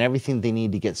need and everything they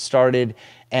need to get started.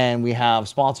 And we have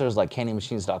sponsors like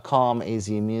CandyMachines.com, AZ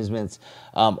Amusements,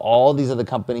 all these other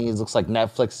companies. Looks like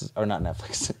Netflix, or not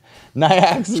Netflix,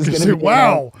 Nyax is going to be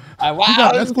wow.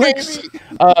 Wow, Netflix.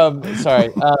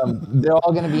 Sorry. They're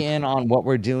all going to be in on what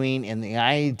we're doing. And the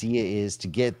idea is to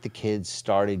get the kids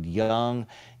started young,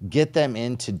 get them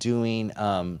into doing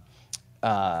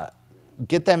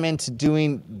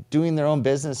doing their own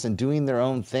business and doing their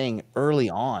own thing early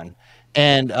on.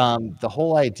 And the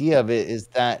whole idea of it is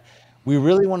that we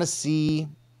really want to see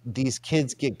these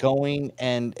kids get going,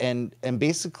 and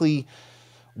basically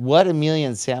what Amelia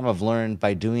and Sam have learned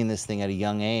by doing this thing at a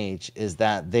young age is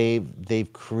that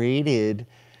they've created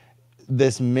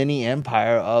this mini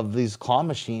empire of these claw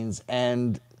machines.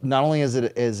 And not only is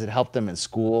it helped them in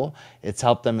school, it's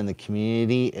helped them in the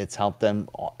community, it's helped them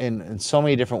in so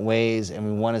many different ways. And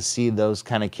we want to see those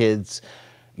kind of kids,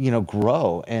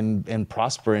 grow and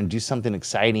prosper and do something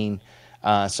exciting.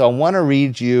 So I want to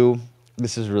read you.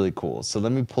 This is really cool. So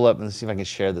let me pull up and see if I can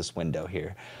share this window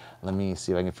here. Let me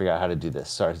see if I can figure out how to do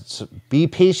this. Sorry. So be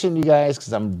patient, you guys,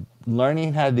 because I'm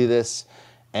learning how to do this,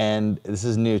 and this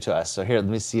is new to us. So here, let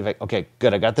me see if okay,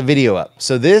 good. I got the video up.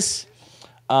 So this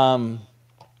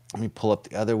Let me pull up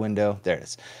the other window. There it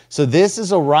is. So this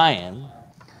is Orion,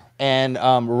 and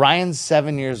Ryan's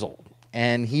 7 years old,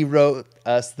 and he wrote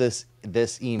us this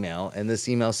email, and this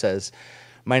email says,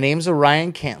 "My name's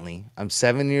Orion Cantley. I'm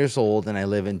 7 years old, and I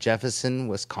live in Jefferson,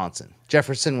 Wisconsin.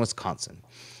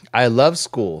 I love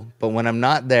school, but when I'm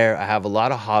not there, I have a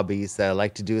lot of hobbies that I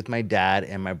like to do with my dad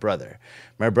and my brother.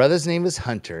 My brother's name is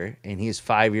Hunter, and he's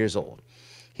 5 years old.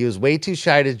 He was way too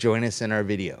shy to join us in our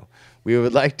video. We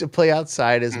would like to play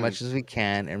outside as much as we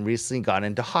can and recently got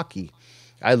into hockey.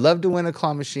 I'd love to win a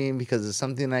claw machine because it's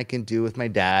something I can do with my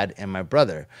dad and my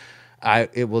brother.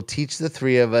 It will teach the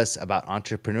three of us about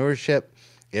entrepreneurship.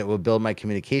 It will build my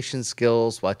communication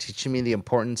skills while teaching me the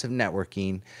importance of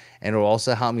networking, and it will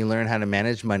also help me learn how to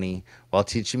manage money while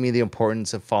teaching me the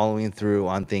importance of following through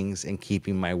on things and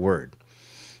keeping my word.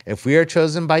 If we are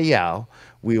chosen by Yao,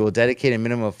 we will dedicate a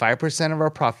minimum of 5% of our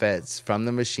profits from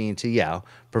the machine to Yao,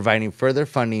 providing further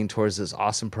funding towards this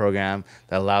awesome program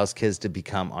that allows kids to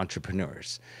become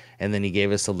entrepreneurs." And then he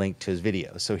gave us a link to his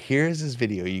video. So here's his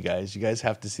video, you guys. You guys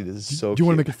have to see this. This is so cute. Do you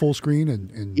want to make it full screen?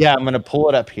 And Yeah, I'm going to pull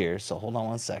it up here. So hold on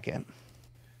one second.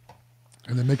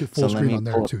 And then make it full screen on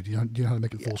there, too. Do you know how to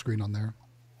make it full screen on there?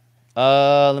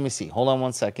 Let me see. Hold on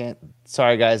one second.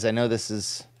 Sorry, guys. I know this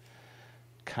is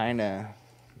kind of...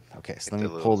 Okay, so let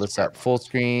me pull this up. Full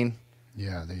screen.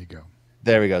 Yeah, there you go.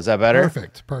 There we go. Is that better?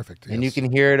 Perfect. And you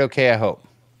can hear it okay, I hope.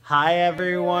 Hi,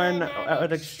 everyone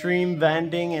at Extreme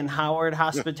Vending and Howard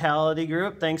Hospitality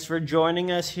Group. Thanks for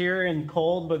joining us here in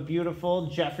cold but beautiful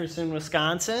Jefferson,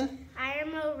 Wisconsin. I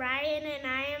am Orion, and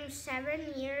I am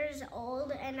 7 years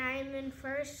old, and I am in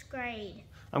first grade.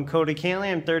 I'm Cody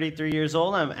Cantley. I'm 33 years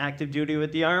old. I'm active duty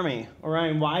with the Army.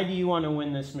 Orion, why do you want to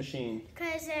win this machine?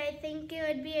 Because I think it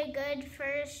would be a good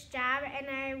first job, and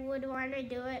I would want to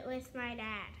do it with my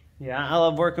dad. Yeah, I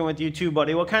love working with you too,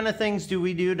 buddy. What kind of things do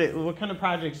we do? What kind of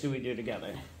projects do we do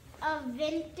together? A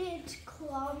vintage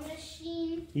claw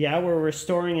machine. Yeah, we're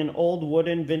restoring an old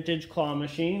wooden vintage claw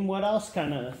machine. What else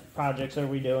kind of projects are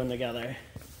we doing together?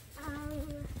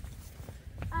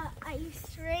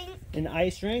 Ice rink. An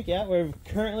ice rink, yeah. We're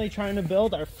currently trying to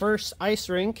build our first ice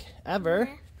rink ever.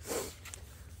 Yeah.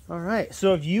 All right,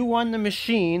 so if you won the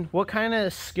machine, what kind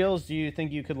of skills do you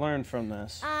think you could learn from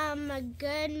this?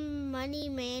 Good money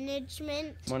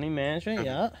management. Money management,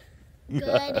 yeah.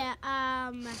 Good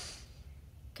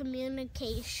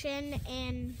communication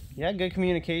and... Yeah, good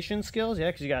communication skills, yeah,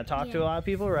 because you got to talk to a lot of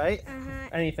people, right?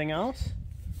 Anything else?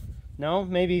 No?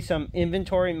 Maybe some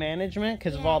inventory management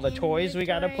because of all the toys we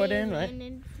got to put in,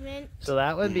 right? So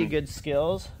that would be good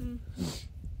skills.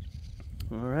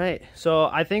 All right. So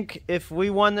I think if we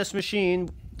won this machine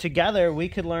together, we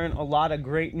could learn a lot of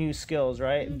great new skills,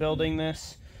 right? Building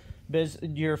this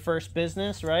your first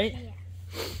business, right?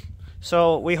 Yeah.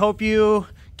 So we hope you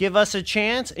give us a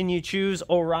chance and you choose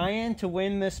Orion to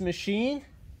win this machine.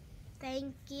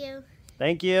 Thank you.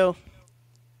 Thank you.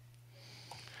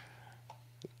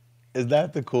 Is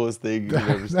that the coolest thing you've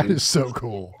ever seen? That is so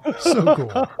cool. So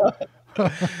cool.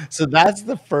 So that's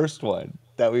the first one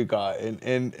that we got,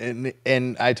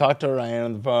 and I talked to Ryan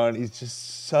on the phone. He's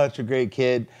just such a great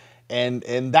kid, and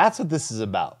that's what this is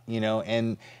about, you know.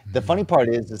 And the funny part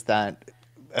is that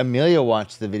Amelia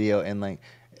watched the video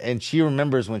and she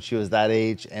remembers when she was that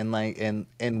age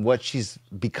and what she's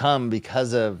become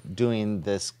because of doing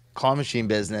this claw machine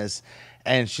business,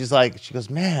 and she goes,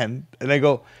 man, and I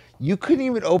go, you couldn't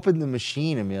even open the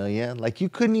machine, Amelia. Like, you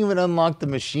couldn't even unlock the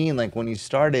machine, like, when you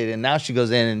started. And now she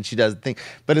goes in and she does the thing.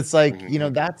 But it's like, you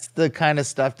know, that's the kind of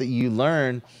stuff that you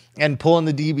learn. And pulling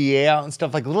the DBA out and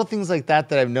stuff, like little things like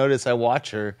that I've noticed. I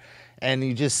watch her and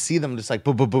you just see them just like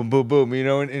boom, boom, boom, boom, boom, you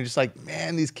know, and just like,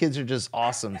 man, these kids are just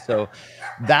awesome. So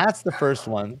that's the first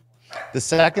one. The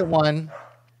second one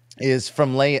is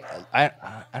from Leia. I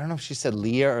don't know if she said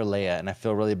Leah or Leia, and I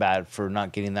feel really bad for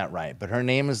not getting that right. But her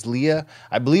name is Leah.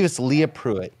 I believe it's Leah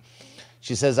Pruitt.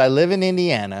 She says, I live in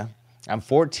Indiana. I'm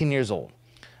 14 years old.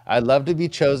 I'd love to be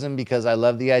chosen because I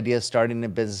love the idea of starting a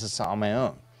business on my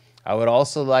own. I would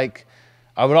also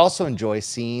enjoy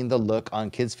seeing the look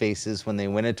on kids' faces when they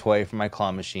win a toy from my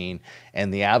claw machine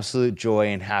and the absolute joy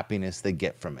and happiness they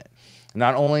get from it.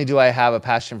 Not only do I have a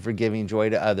passion for giving joy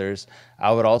to others,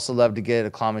 I would also love to get a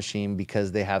claw machine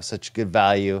because they have such good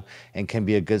value and can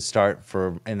be a good start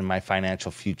in my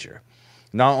financial future.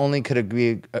 Not only could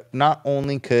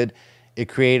it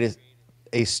create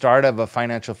a start of a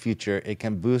financial future, it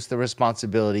can boost the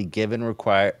responsibility given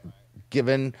required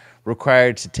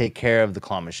to take care of the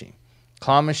claw machine.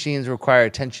 Claw machines require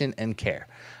attention and care.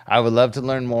 I would love to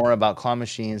learn more about claw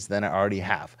machines than I already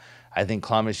have. I think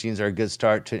claw machines are a good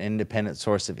start to an independent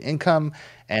source of income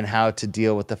and how to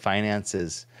deal with the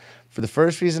finances. For the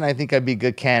first reason I think I'd be a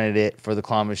good candidate for the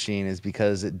claw machine is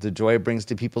because the joy it brings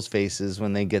to people's faces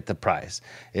when they get the prize.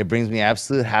 It brings me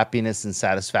absolute happiness and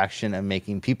satisfaction of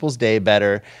making people's day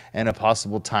better in a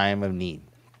possible time of need.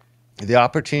 The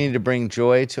opportunity to bring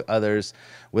joy to others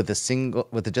with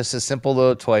just a simple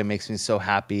little toy makes me so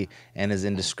happy and is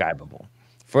indescribable.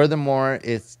 Furthermore,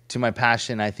 it's to my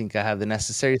passion. I think I have the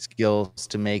necessary skills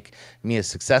to make me a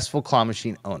successful claw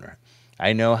machine owner.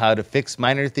 I know how to fix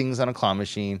minor things on a claw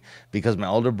machine because my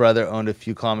older brother owned a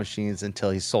few claw machines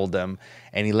until he sold them,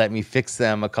 and he let me fix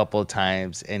them a couple of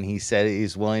times, and he said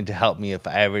he's willing to help me if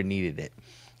I ever needed it.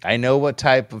 I know what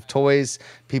type of toys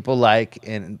people like,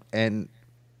 and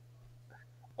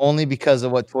only because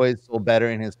of what toys sold better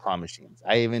in his claw machines.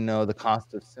 I even know the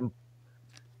cost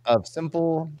of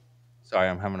simple. Sorry,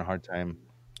 I'm having a hard time.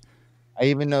 I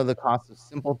even know the cost of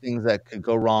simple things that could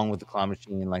go wrong with the claw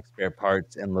machine, like spare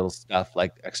parts and little stuff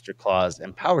like extra claws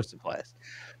and power supplies.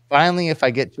 Finally, if I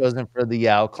get chosen for the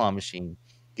Yao claw machine,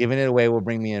 giving it away will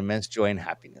bring me immense joy and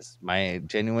happiness. My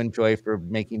genuine joy for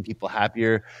making people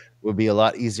happier would be a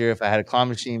lot easier if I had a claw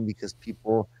machine because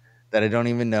people that I don't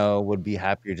even know would be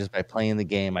happier just by playing the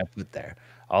game I put there.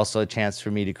 Also, a chance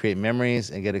for me to create memories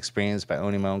and get experience by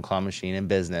owning my own claw machine and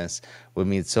business would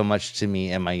mean so much to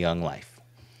me in my young life.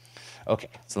 Okay,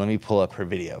 so let me pull up her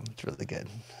video. It's really good.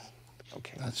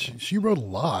 Okay, she wrote a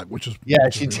lot, which is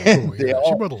she really did. Cool.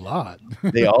 She wrote a lot.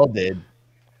 They all did.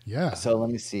 Yeah. So let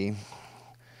me see.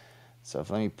 So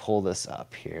let me pull this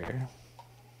up here.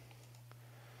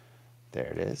 There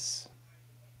it is.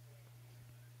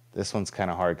 This one's kind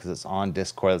of hard because it's on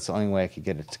Discord. That's the only way I could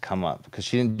get it to come up because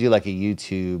she didn't do like a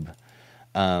YouTube.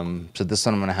 So this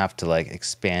one I'm gonna have to like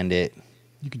expand it.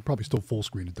 You can probably still full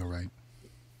screen it though, right?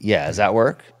 Yeah. Does that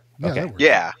work? Yeah, okay. That works.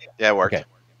 Yeah, it worked. Okay.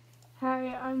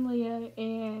 Hi, I'm Leah,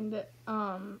 and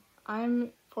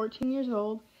I'm 14 years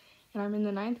old, and I'm in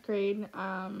the 9th grade.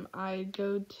 I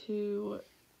go to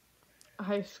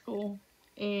high school,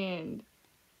 and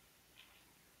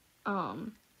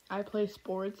I play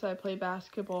sports. I play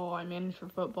basketball. I manage for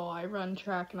football. I run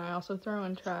track, and I also throw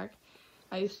in track.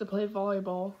 I used to play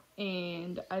volleyball,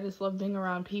 and I just love being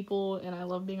around people, and I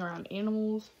love being around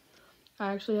animals.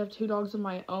 I actually have 2 dogs of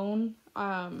my own.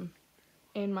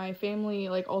 And my family,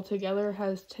 like, all together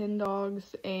has 10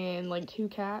 dogs and, like, 2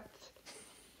 cats.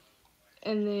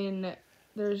 And then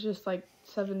there's just, like,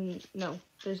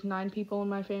 there's 9 people in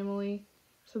my family.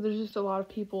 So there's just a lot of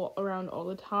people around all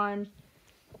the time.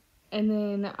 And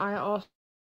then I also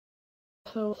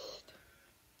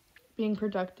being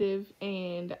productive,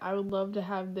 and I would love to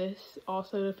have this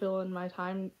also to fill in my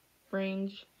time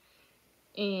range.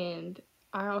 And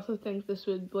I also think this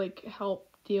would, like, help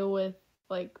deal with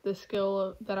like the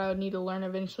skill that I would need to learn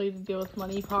eventually to deal with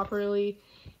money properly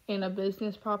and a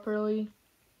business properly.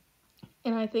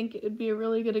 And I think it would be a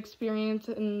really good experience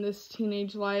in this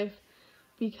teenage life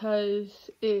because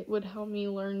it would help me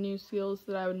learn new skills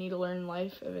that I would need to learn in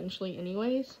life eventually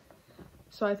anyways.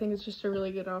 So I think it's just a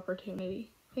really good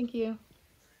opportunity. Thank you.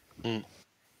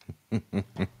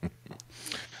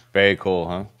 Very cool,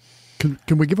 huh?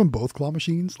 Can we give them both claw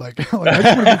machines? Like I just want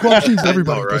to give claw machines to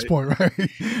everybody at this point, right?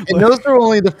 And those are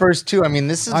only the first 2. I mean,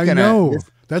 this is gonna. I know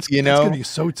that's gonna be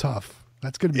so tough.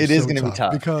 That's gonna be. It is gonna be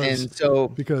tough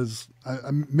because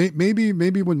maybe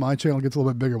when my channel gets a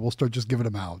little bit bigger, we'll start just giving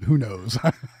them out. Who knows?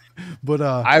 But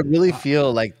I really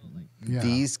feel like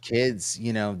these kids,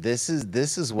 this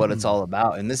is what it's all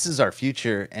about, and this is our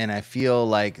future. And I feel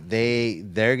like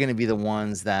they're going to be the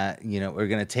ones that are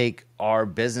going to take our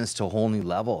business to a whole new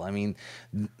level. I mean,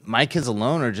 my kids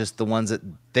alone are just the ones that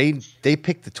they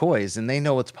pick the toys and they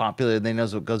know what's popular. They know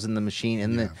what goes in the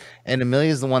machine, and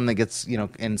Amelia's the one that gets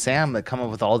and Sam that come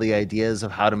up with all the ideas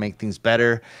of how to make things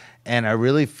better. And I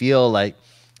really feel like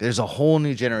there's a whole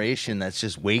new generation that's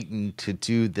just waiting to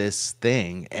do this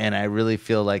thing, and I really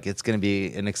feel like it's going to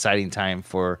be an exciting time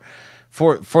for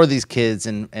these kids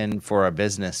and for our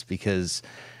business because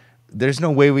there's no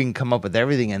way we can come up with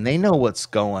everything, and they know what's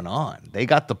going on. They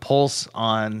got the pulse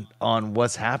on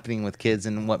what's happening with kids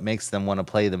and what makes them want to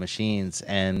play the machines,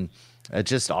 and it's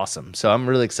just awesome. So I'm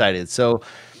really excited. So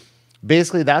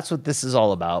basically, that's what this is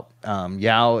all about.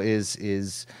 Yao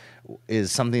is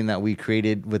something that we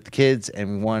created with the kids,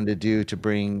 and we wanted to do to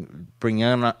bring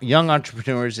young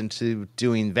entrepreneurs into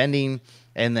doing vending,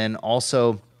 and then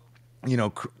also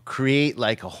create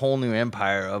like a whole new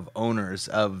empire of owners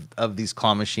of these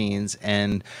claw machines.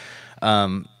 And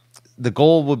the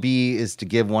goal is to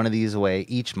give one of these away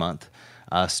each month,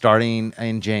 starting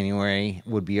in January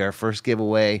would be our first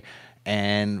giveaway.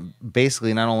 And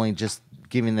basically not only just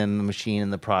giving them the machine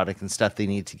and the product and stuff they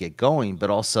need to get going, but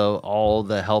also all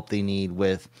the help they need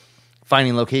with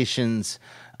finding locations,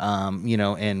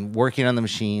 and working on the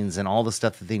machines and all the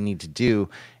stuff that they need to do,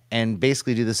 and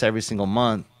basically do this every single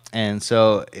month. And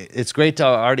so it's great to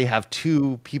already have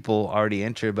 2 people already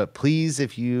entered, but please,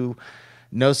 if you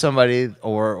know somebody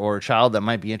or a child that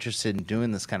might be interested in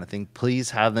doing this kind of thing, please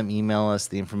have them email us.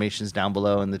 The information is down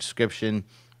below in the description,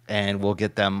 and we'll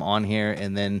get them on here.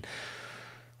 And then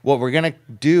what we're going to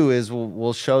do is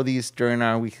we'll show these during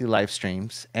our weekly live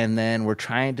streams, and then we're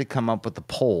trying to come up with a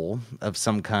poll of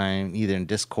some kind, either in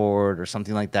Discord or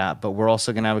something like that. But we're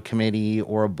also going to have a committee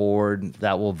or a board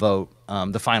that will vote,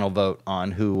 the final vote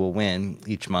on who will win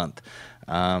each month.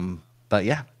 But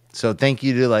yeah, so thank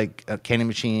you to Candy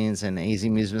Machines and AZ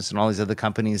Amusements and all these other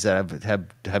companies that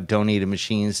have donated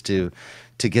machines to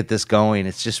get this going.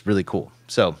 It's just really cool.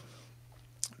 So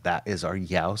that is our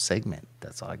Yow segment.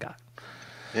 That's all I got.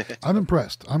 I'm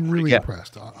impressed. I'm really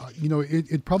impressed.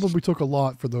 It probably took a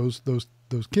lot for those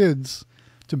kids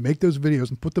to make those videos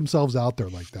and put themselves out there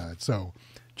like that. So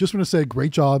just want to say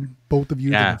great job, both of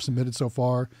you that have submitted so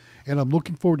far. And I'm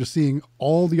looking forward to seeing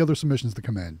all the other submissions that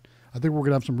come in. I think we're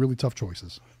going to have some really tough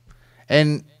choices.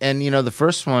 And the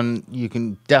first one, you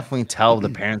can definitely tell the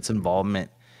parents' involvement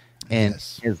in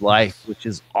his life, which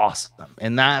is awesome.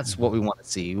 And that's what we want to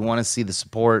see. We want to see the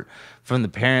support from the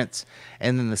parents.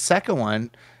 And then the second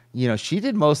one, she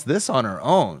did most of this on her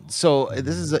own. So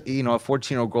this is a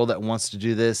 14-year-old girl that wants to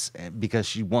do this because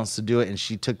she wants to do it. And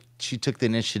she took the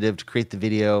initiative to create the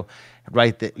video,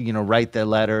 write the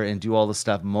letter and do all the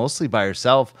stuff mostly by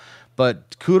herself.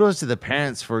 But kudos to the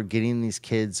parents for getting these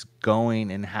kids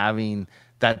going and having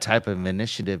that type of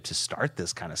initiative to start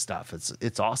this kind of stuff.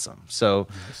 It's awesome. So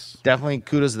definitely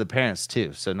kudos to the parents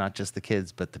too. So not just the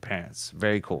kids, but the parents.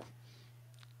 Very cool.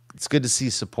 It's good to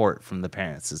see support from the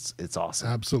parents. It's awesome.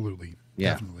 Absolutely.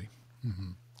 Yeah. Definitely.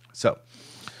 Mm-hmm. So,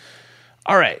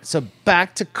 all right. So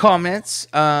back to comments.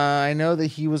 I know that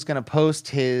he was going to post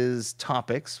his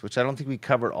topics, which I don't think we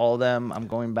covered all of them. I'm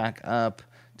going back up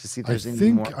to see if there's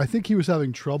any more. I think he was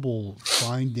having trouble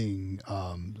finding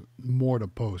more to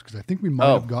post because I think we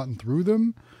might have gotten through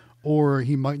them, or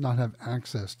he might not have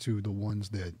access to the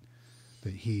ones that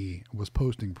he was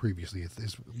posting previously.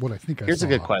 Is what I think. Here's a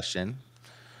good question.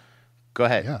 Go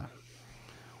ahead. Yeah.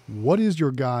 What is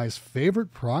your guys'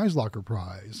 favorite prize locker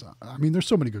prize? I mean, there's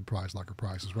so many good prize locker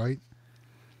prizes, right?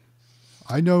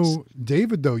 I know,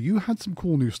 David, though, you had some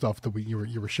cool new stuff that you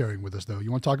were sharing with us, though. You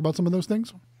want to talk about some of those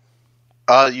things?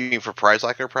 You mean for prize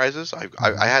locker prizes?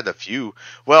 I had a few.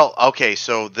 Well, okay,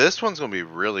 so this one's gonna be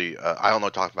really. I don't know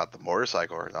talking about the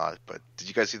motorcycle or not, but did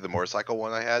you guys see the motorcycle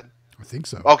one I had? I think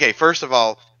so. Okay, first of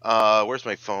all, where's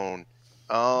my phone?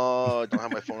 I don't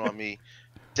have my phone on me.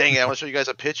 Dang it! I want to show you guys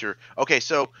a picture. Okay,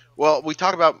 so we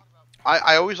talk about.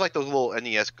 I always like those little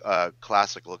NES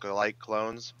classic look-alike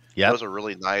clones. Yeah, those are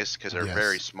really nice because they're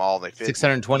very small. They fit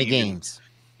 620 games.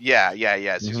 Yeah.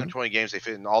 620 games. They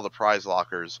fit in all the prize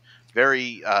lockers.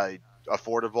 Very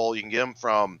affordable. You can get them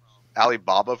from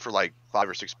Alibaba for like $5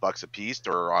 or $6 a piece,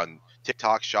 or on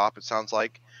TikTok Shop. It sounds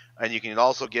like, and you can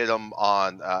also get them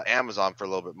on Amazon for a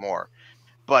little bit more.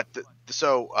 But this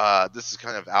is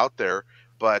kind of out there.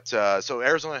 But so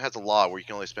Arizona has a law where you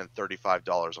can only spend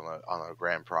 $35 on a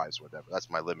grand prize, or whatever. That's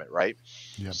my limit, right?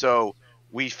 Yep. So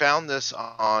we found this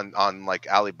on like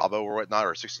Alibaba or whatnot, or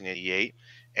 1688.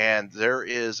 And there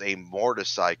is a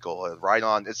motorcycle right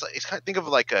on. It's kind of, think of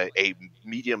like a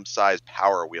medium-sized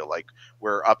Power Wheel, like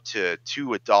where up to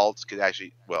 2 adults could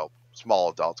actually, small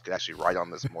adults could actually ride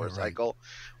on this motorcycle.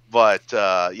 Right. But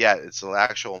it's an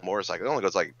actual motorcycle. It only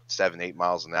goes like 7-8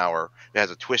 miles an hour. It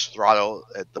has a twist throttle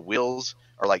at the wheels,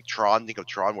 or like Tron. Think of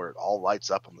Tron, where it all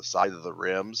lights up on the side of the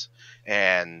rims,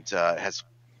 and it has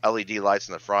LED lights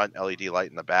in the front, LED light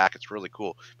in the back. It's really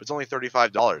cool, but it's only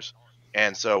 $35.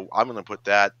 And so I'm going to put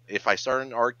that, if I start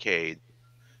an arcade,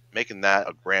 making that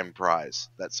a grand prize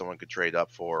that someone could trade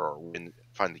up for, or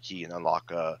find the key and unlock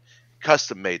a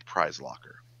custom-made prize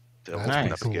locker to open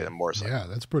up and get a motorcycle. Yeah,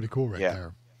 that's pretty cool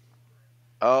there.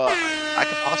 I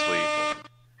could possibly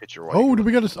picture what.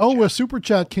 Oh, a super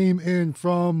chat came in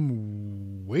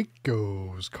from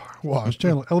Waco's Car Wash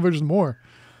channel, Elevators and More.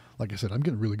 Like I said, I'm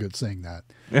getting really good saying that.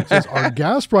 It says, our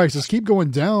gas prices keep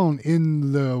going down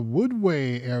in the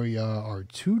Woodway area are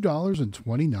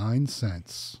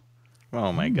 $2.29.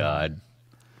 Oh my God.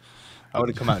 I would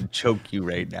have come out and choke you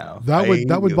right now. That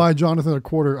would buy Jonathan a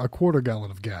quarter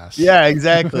gallon of gas. Yeah,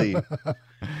 exactly.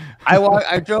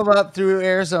 I drove up through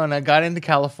Arizona, got into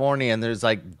California, and there's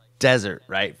like desert,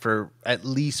 right, for at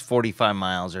least 45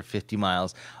 miles or 50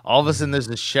 miles. All of a sudden, there's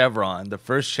a Chevron, the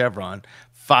first Chevron,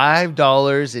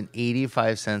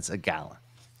 $5.85 a gallon.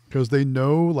 Because they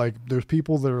know, like, there's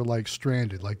people that are like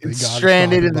stranded, like they got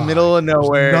stranded in the middle of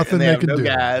nowhere. There's nothing and they can do.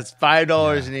 Gas.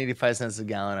 $5.85 a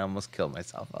gallon. I almost killed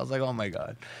myself. I was like, oh my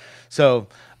god. So,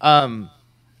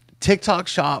 TikTok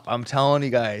shop. I'm telling you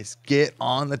guys, get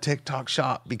on the TikTok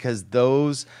shop because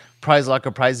those prize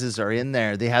locker prizes are in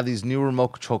there. They have these new remote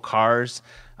control cars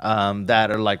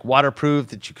that are like waterproof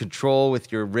that you control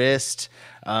with your wrist.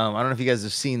 I don't know if you guys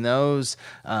have seen those.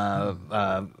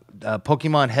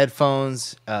 Pokemon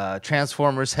headphones,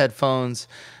 Transformers headphones.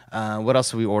 What else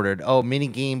have we ordered? Oh, mini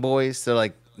Game Boys.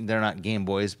 They're not Game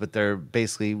Boys, but they're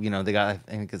basically, they got, I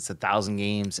think it's 1,000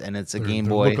 games, and it's a Game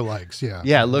Boy. Lookalikes, yeah.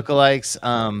 Yeah, lookalikes.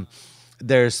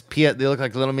 They look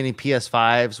like little mini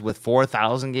PS5s with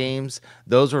 4,000 games.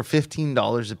 Those were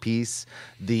 $15 a piece.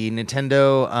 The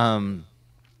Nintendo,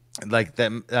 like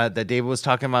that David was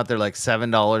talking about, they're like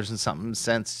 $7 and something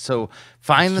cents. So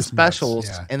find the specials,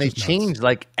 and they change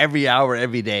like every hour,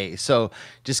 every day. So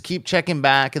just keep checking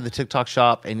back at the TikTok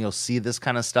shop, and you'll see this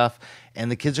kind of stuff. And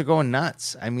the kids are going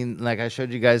nuts. I mean, like I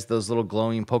showed you guys those little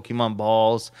glowing Pokemon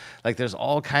balls. Like there's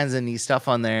all kinds of neat stuff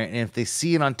on there. And if they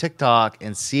see it on TikTok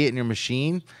and see it in your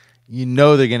machine,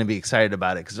 they're going to be excited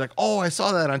about it because like, oh, I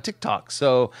saw that on TikTok.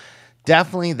 So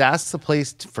definitely that's the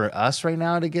place for us right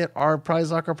now to get our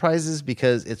prize locker prizes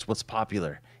because it's what's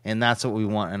popular. And that's what we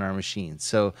want in our machines.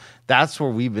 So that's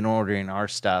where we've been ordering our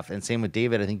stuff. And same with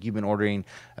David. I think you've been ordering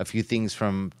a few things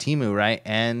from Temu, right?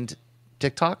 And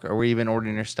TikTok, or where you been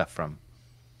ordering your stuff from?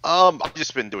 I've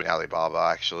just been doing Alibaba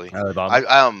actually.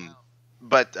 Alibaba.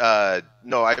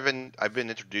 No, I've been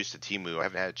introduced to Temu. I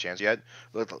haven't had a chance yet.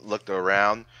 Looked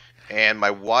around, and my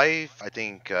wife, I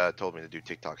think, told me to do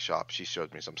TikTok shop. She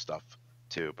showed me some stuff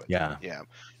too. But yeah.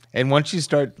 And once you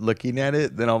start looking at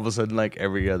it, then all of a sudden, like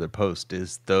every other post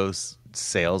is those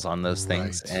sales on those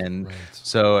things. And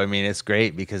so, I mean, it's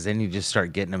great because then you just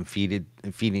start getting them feeding,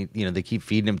 they keep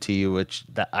feeding them to you, which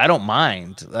I don't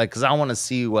mind, like, because I want to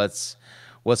see what's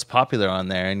popular on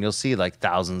there. And you'll see like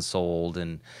thousands sold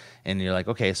and you're like,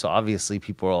 okay, so obviously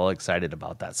people are all excited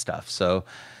about that stuff. So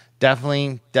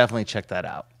definitely check that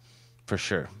out for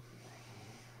sure.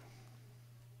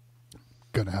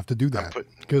 Gonna have to do that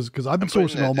because I've been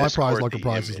sourcing all my prize locker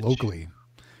prizes locally.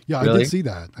 Yeah, really? I did see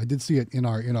that. I did see it in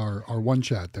our one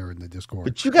chat there in the Discord.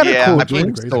 But you got a cool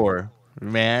game store,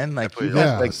 man. Like you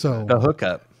got like the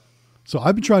hookup. So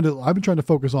I've been trying to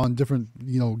focus on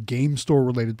different game store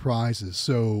related prizes.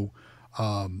 So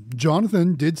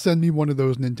Jonathan did send me one of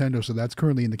those Nintendo, so that's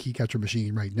currently in the key catcher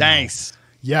machine right now. Nice.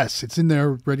 Yes, it's in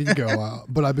there ready to go.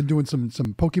 But I've been doing some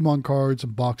Pokemon cards,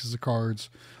 some boxes of cards,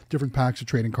 different packs of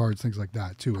trading cards, things like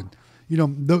that too. And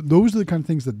those are the kind of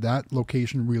things that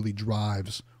location really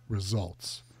drives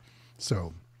results.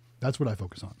 So that's what I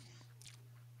focus on.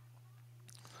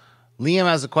 Liam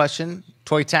has a question.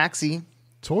 Toy Taxi.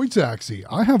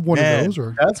 I have one of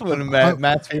those. That's one of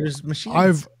Matt's favorite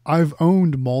machines. I've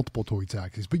owned multiple Toy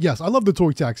Taxis, but yes, I love the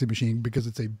Toy Taxi machine because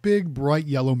it's a big, bright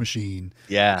yellow machine.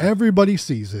 Yeah, everybody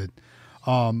sees it.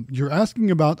 You're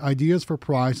asking about ideas for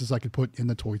prizes I could put in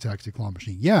the Toy Taxi claw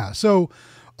machine. Yeah, so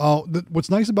what's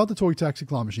nice about the Toy Taxi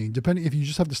claw machine, depending if you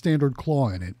just have the standard claw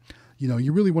in it,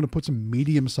 you really want to put some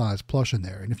medium-sized plush in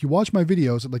there. And if you watch my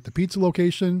videos at like the pizza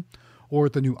location or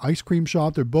at the new ice cream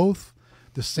shop, they're both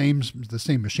the same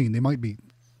machine. They might be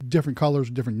different colors,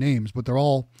 different names, but they're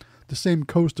all the same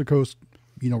coast to coast,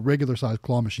 regular size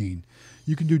claw machine.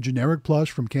 You can do generic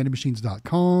plush from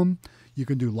candymachines.com. You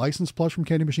can do licensed plush from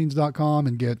candymachines.com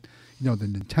and get, the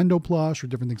Nintendo plush or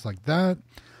different things like that.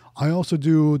 I also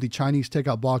do the Chinese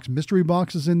takeout box mystery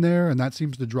boxes in there, and that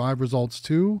seems to drive results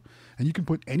too. And you can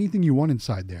put anything you want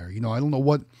inside there. I don't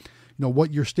know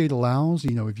what your state allows.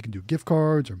 If you can do gift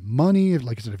cards or money,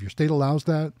 like I said, if your state allows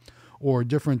that. Or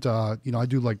different, I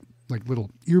do like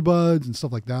little earbuds and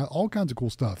stuff like that. All kinds of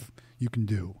cool stuff you can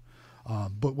do.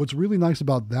 But what's really nice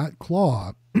about that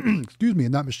claw, in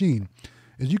that machine,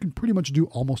 is you can pretty much do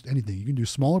almost anything. You can do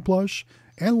smaller plush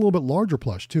and a little bit larger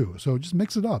plush too. So just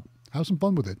mix it up, have some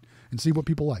fun with it, and see what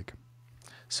people like.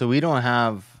 So we don't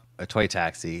have a Toy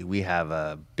Taxi. We have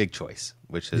a Big Choice,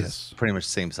 which is pretty much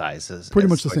the same size as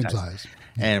the same size.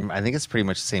 And I think it's pretty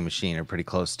much the same machine, or pretty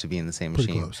close to being the same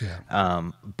machine. Pretty close,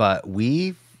 yeah. But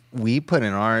we put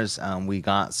in ours. We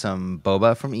got some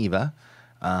boba from Eva.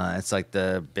 It's like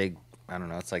the big. I don't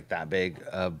know. It's like that big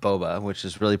boba, which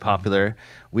is really popular.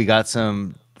 We got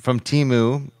some from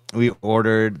Temu. We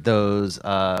ordered those.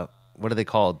 What are they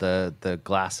called? The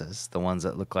glasses, the ones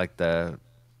that look like the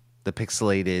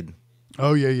pixelated.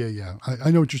 Oh yeah. I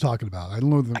know what you're talking about. I don't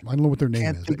know what their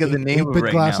name is. Think of the name of it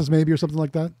right glasses now. Maybe or something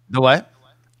like that. The what?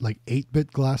 like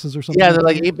 8-bit glasses or something? Yeah, they're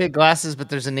like 8-bit glasses, but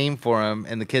there's a name for them,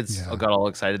 and the kids got all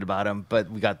excited about them. But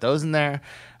we got those in there.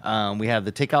 We have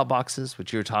the takeout boxes,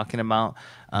 which you were talking about.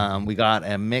 We got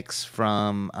a mix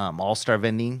from All-Star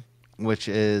Vending, which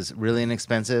is really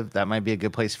inexpensive. That might be a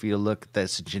good place for you to look.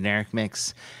 That's a generic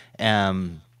mix.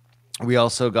 We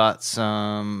also got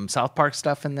some South Park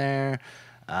stuff in there.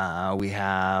 We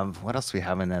have, what else do we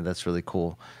have in there that's really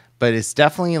cool? But it's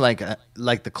definitely like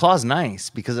the claw's nice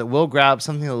because it will grab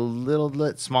something a little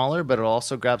bit smaller, but it'll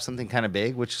also grab something kind of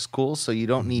big, which is cool. So you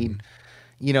don't need,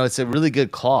 it's a really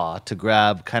good claw to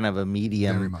grab kind of a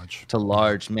medium to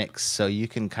large mix. So you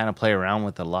can kind of play around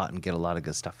with a lot and get a lot of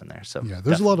good stuff in there. So yeah,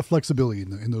 there's a lot of flexibility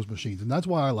in those machines, and that's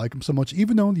why I like them so much.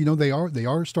 Even though they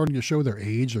are starting to show their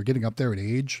age, they're getting up there in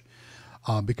age,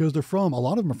 because a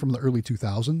lot of them are from the early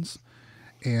 2000s,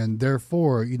 and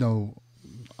therefore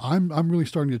I'm really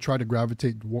starting to try to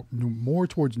gravitate more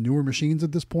towards newer machines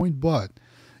at this point. But,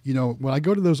 when I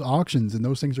go to those auctions and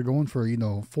those things are going for,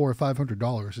 $400 or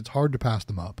 $500, it's hard to pass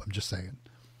them up. I'm just saying.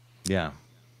 Yeah.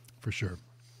 For sure.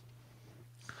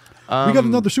 We got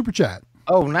another super chat.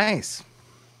 Oh, nice.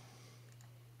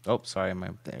 Oh, sorry.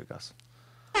 There it goes.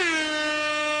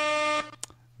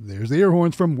 There's the air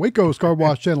horns from Waco's Car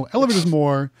Wash Channel. Elevators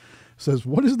More says,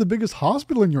 what is the biggest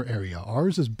hospital in your area?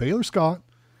 Ours is Baylor Scott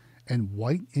and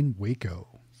White in Waco.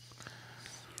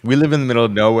 We live in the middle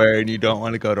of nowhere, and you don't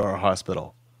want to go to our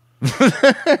hospital.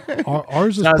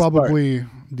 Ours is probably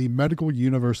the Medical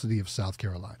University of South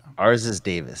Carolina. Ours is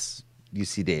Davis,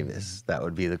 UC Davis. That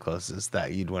would be the closest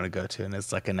that you'd want to go to, and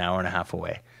it's like an hour and a half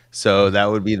away. So that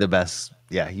would be the best.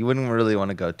 Yeah, you wouldn't really want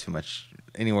to go too much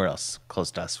anywhere else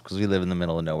close to us because we live in the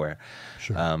middle of nowhere.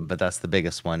 Sure. But that's the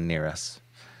biggest one near us,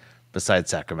 besides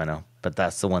Sacramento. But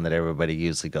that's the one that everybody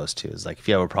usually goes to. Is like if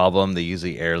you have a problem, they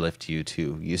usually airlift you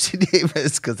to UC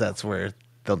Davis because that's where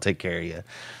they'll take care of you.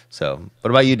 So,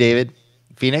 what about you, David?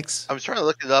 Phoenix? I was trying to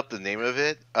look it up, the name of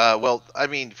it. Well, I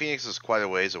mean, Phoenix is quite a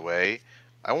ways away.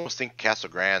 I almost think Castle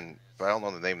Grande, but I don't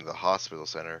know the name of the hospital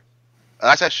center.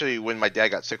 That's actually when my dad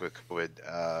got sick with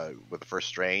COVID, with the first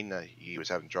strain. He was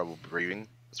having trouble breathing.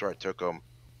 That's where I took him,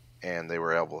 and they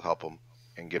were able to help him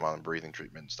and get him on breathing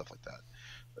treatment and stuff like that.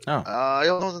 Oh. I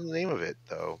don't know the name of it,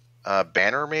 though.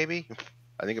 Banner, maybe?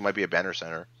 I think it might be a Banner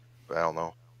Center, but I don't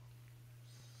know.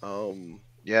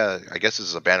 Yeah, I guess this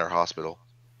is a Banner hospital.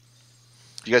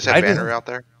 Do you guys have Banner out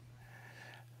there?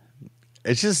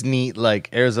 It's just neat. Like,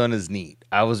 Arizona's neat.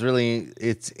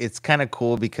 It's kind of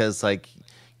cool because, like,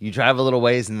 you drive a little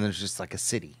ways and there's just, like, a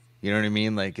city. You know what I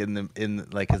mean? Like,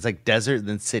 it's like desert,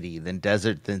 then city, then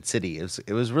desert, then city.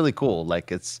 It was really cool.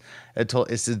 Like, it's a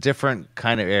different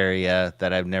kind of area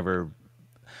that I've never.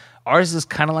 Ours is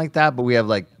kind of like that, but we have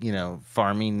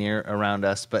farming around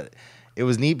us. But it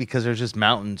was neat because there's just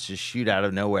mountains just shoot out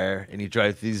of nowhere, and you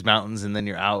drive through these mountains, and then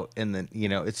you're out, and then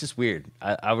it's just weird.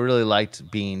 I really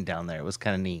liked being down there. It was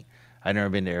kind of neat. I'd never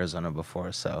been to Arizona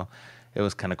before, so it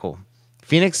was kind of cool.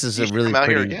 Phoenix is a really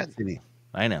pretty city.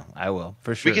 I know. I will,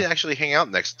 for sure. We can actually hang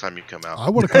out next time you come out. I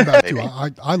want to come back too.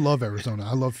 I love Arizona.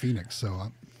 I love Phoenix.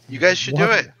 So you guys should do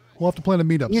it. We'll have to plan a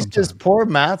meetup. He's sometime. just poor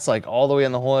Matt's like all the way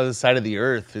on the whole other side of the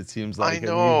earth. It seems like. I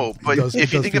know, but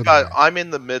if you think about it, I'm in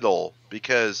the middle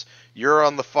because you're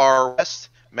on the far west,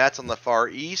 Matt's on the far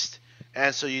east,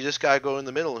 and so you just gotta go in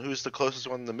the middle. And who's the closest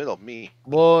one in the middle? Me.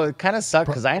 Well, it kind of sucked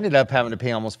because I ended up having to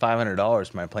pay almost $500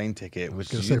 for my plane ticket,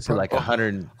 which is usually like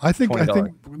 $100. I think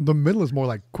the middle is more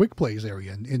like Quick Plays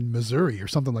area in Missouri or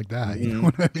something like that. You know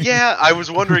what I mean? Yeah, I was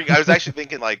wondering. I was actually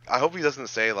thinking like, I hope he doesn't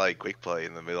say like Quick Play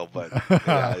in the middle, but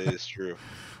yeah, it is true.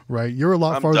 Right, you're a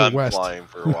lot farther west. I'm done flying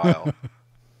for a while.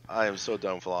 I am so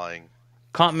done flying.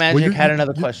 Comp Magic had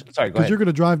another question. Sorry, go ahead. Because you're going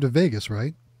to drive to Vegas,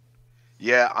 right?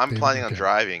 Yeah, I'm planning on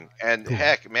driving. And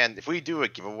heck, man, if we do a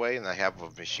giveaway and I have a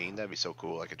machine, that'd be so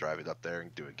cool. I could drive it up there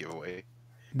and do a giveaway.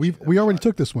 We already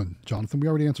took this one, Jonathan. We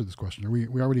already answered this question. Or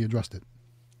we already addressed it.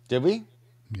 Did we?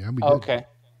 Yeah, we did. Okay.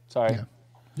 Sorry. Yeah.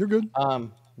 You're good.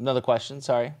 Another question.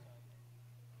 Sorry.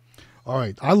 All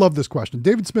right. I love this question.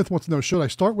 David Smith wants to know, should I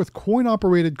start with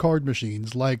coin-operated card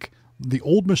machines like the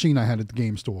old machine I had at the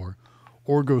game store,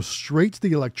 or go straight to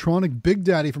the electronic Big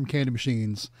Daddy from Candy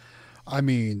Machines? I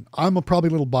mean, I'm probably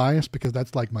a little biased because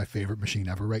that's like my favorite machine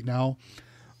ever right now.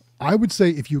 I would say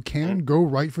if you can, go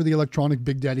right for the electronic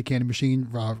Big Daddy Candy Machine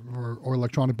or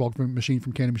electronic bulk machine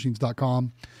from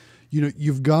candymachines.com.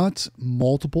 You've got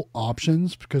multiple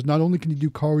options because not only can you do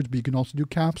cards, but you can also do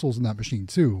capsules in that machine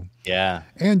too. Yeah.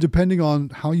 And depending on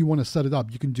how you want to set it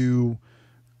up, you can do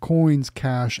coins,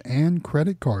 cash, and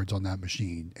credit cards on that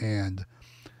machine. And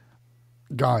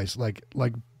guys, like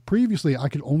previously, I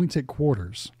could only take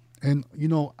quarters. And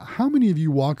how many of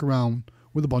you walk around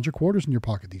with a bunch of quarters in your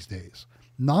pocket these days?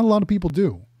 Not a lot of people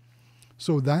do.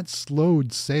 So that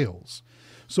slowed sales.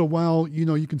 So while,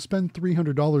 you can spend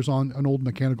 $300 on an old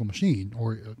mechanical machine,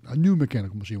 or a new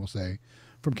mechanical machine, we'll say,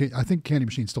 I think Candy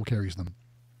Machine still carries them.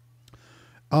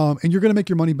 And you're going to make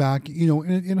your money back,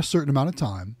 in a certain amount of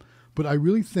time. But I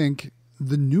really think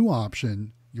the new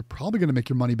option, you're probably going to make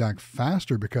your money back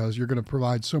faster because you're going to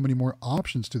provide so many more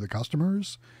options to the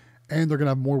customers, and they're going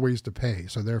to have more ways to pay.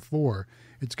 So therefore,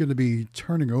 it's going to be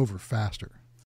turning over faster.